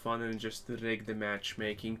everyone's fun and just rig the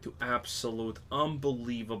matchmaking to absolute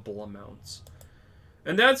unbelievable amounts.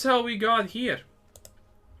 And that's how we got here.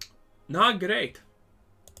 Not great.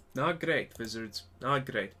 Not great, Wizards. Not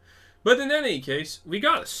great. But in any case, we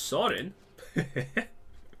got a Sorin.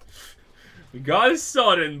 We got a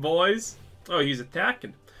Sorin, boys. Oh, he's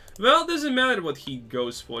attacking. Well, it doesn't matter what he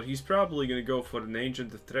goes for. He's probably going to go for an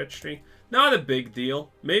Agent of Treachery. Not a big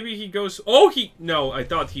deal. Maybe he goes... Oh, No, I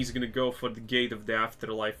thought he's going to go for the Gate of the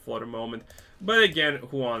Afterlife for a moment. But again,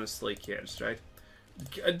 who honestly cares, right?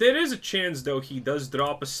 There is a chance, though, he does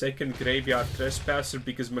drop a second Graveyard Trespasser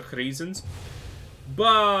because of reasons.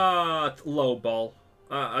 But low ball.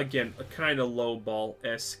 Again, a kind of low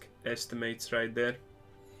ball-esque estimates right there.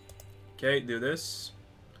 Okay, do this.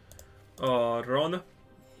 Rona,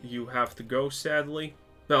 you have to go, sadly.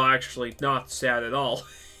 Well, actually, not sad at all.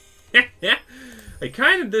 I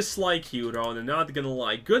kind of dislike you, Rona, not gonna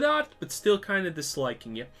lie. Good art, but still kind of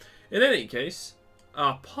disliking you. In any case...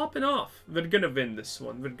 popping off. We're gonna win this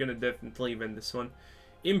one. We're gonna definitely win this one.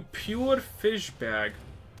 Impure Fish Bag.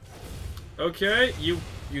 Okay, you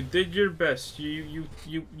You did your best. You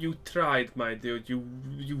tried, my dude.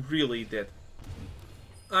 You really did.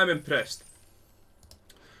 I'm impressed.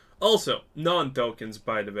 Also, non-tokens,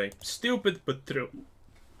 by the way. Stupid, but true.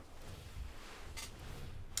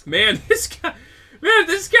 Man, this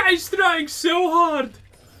guy's trying so hard.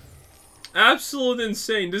 Absolute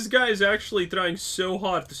insane. This guy is actually trying so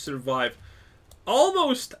hard to survive.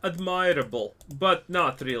 Almost admirable, but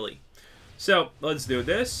not really. So, let's do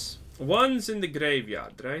this. One's in the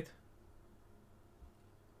graveyard, right?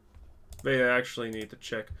 Wait, I actually need to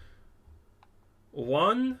check.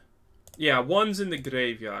 One? Yeah, one's in the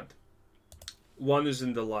graveyard. One is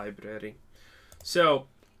in the library. So,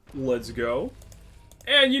 let's go.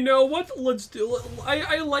 And you know what? Let's do...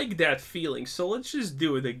 I like that feeling, so let's just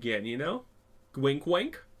do it again, you know? Wink,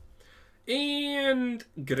 wink. And...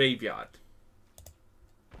 graveyard.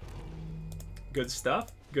 Good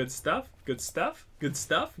stuff. Good stuff. Good stuff. Good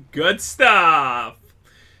stuff. Good stuff!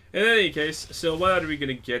 In any case, so what are we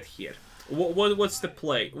gonna get here? What's the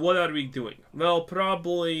play? What are we doing? Well,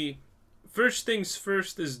 probably... First things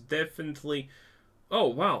first is definitely... Oh,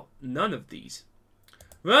 wow. None of these.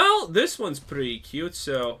 Well, this one's pretty cute,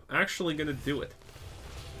 so actually gonna do it.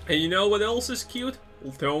 And you know what else is cute?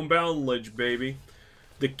 Tomebound Lich, baby.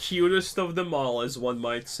 The cutest of them all, as one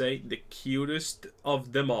might say. The cutest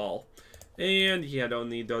of them all. And yeah, I don't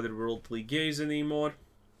need Otherworldly Gaze anymore.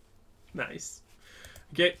 Nice.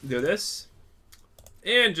 Okay, do this.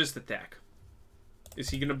 And just attack.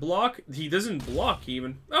 Is he gonna block? He doesn't block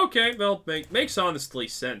even. Okay, well, makes honestly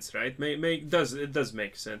sense, right? It does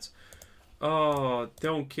make sense. Oh,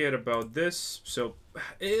 don't care about this. So,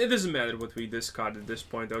 it doesn't matter what we discard at this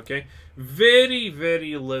point, okay? Very,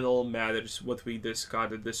 very little matters what we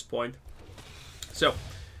discard at this point. So,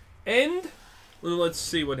 and let's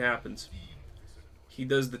see what happens. He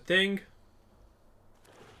does the thing.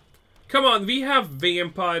 Come on, we have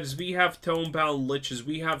vampires, we have Tomebound Liches,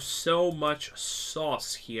 we have so much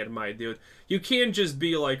sauce here, my dude. You can't just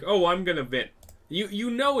be like, oh, I'm gonna win. You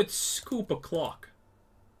know it's scoop o'clock.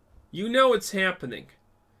 You know it's happening.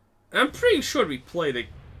 I'm pretty sure we played it.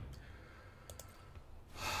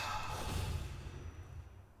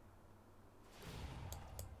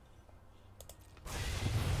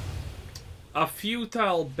 A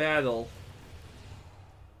futile battle.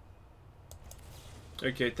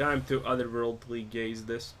 Okay, time to Otherworldly Gaze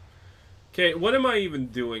this. Okay, what am I even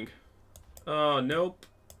doing? Nope.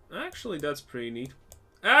 Actually, that's pretty neat.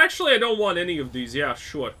 Actually, I don't want any of these. Yeah,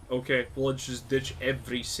 sure. Okay, well, let's just ditch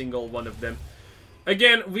every single one of them.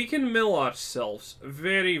 Again, we can mill ourselves.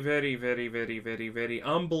 Very, very, very, very, very, very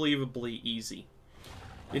unbelievably easy.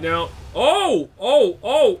 You know? Oh! Oh!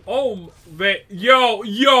 Oh! Oh! Yo!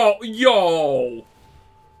 Yo! Yo!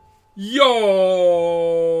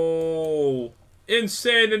 Yo!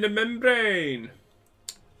 Insane in the membrane!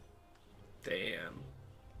 Damn.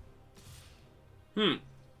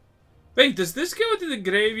 Wait, does this go to the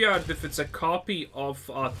graveyard if it's a copy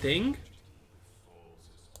of a thing?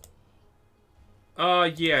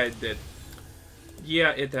 Yeah, it did.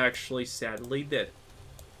 Yeah, it actually sadly did.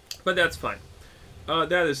 But that's fine.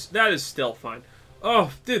 That is still fine.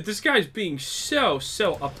 Oh, dude, this guy's being so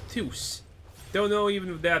obtuse. Don't know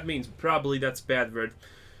even what that means. Probably that's bad word.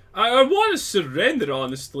 I want to surrender,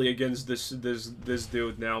 honestly, against this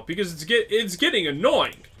dude now, because it's getting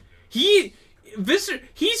annoying. He's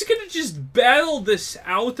gonna just battle this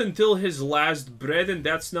out until his last breath, and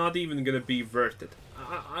that's not even gonna be worth it.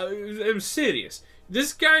 I'm serious.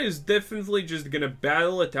 This guy is definitely just gonna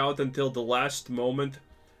battle it out until the last moment.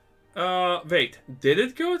 Wait, did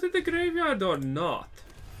it go to the graveyard or not?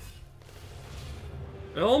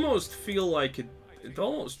 I almost feel like it. It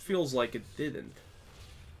almost feels like it didn't.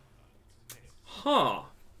 Huh.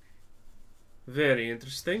 Very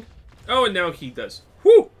interesting. Oh, and now he does.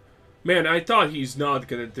 Whew! Man, I thought he's not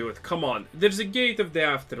gonna do it. Come on. There's a gate of the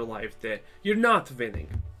afterlife there. You're not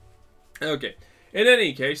winning. Okay. In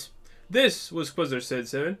any case, this was Quizzer Said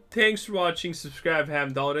 7. Thanks for watching. Subscribe if you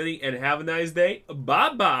haven't already. And have a nice day.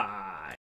 Bye-bye.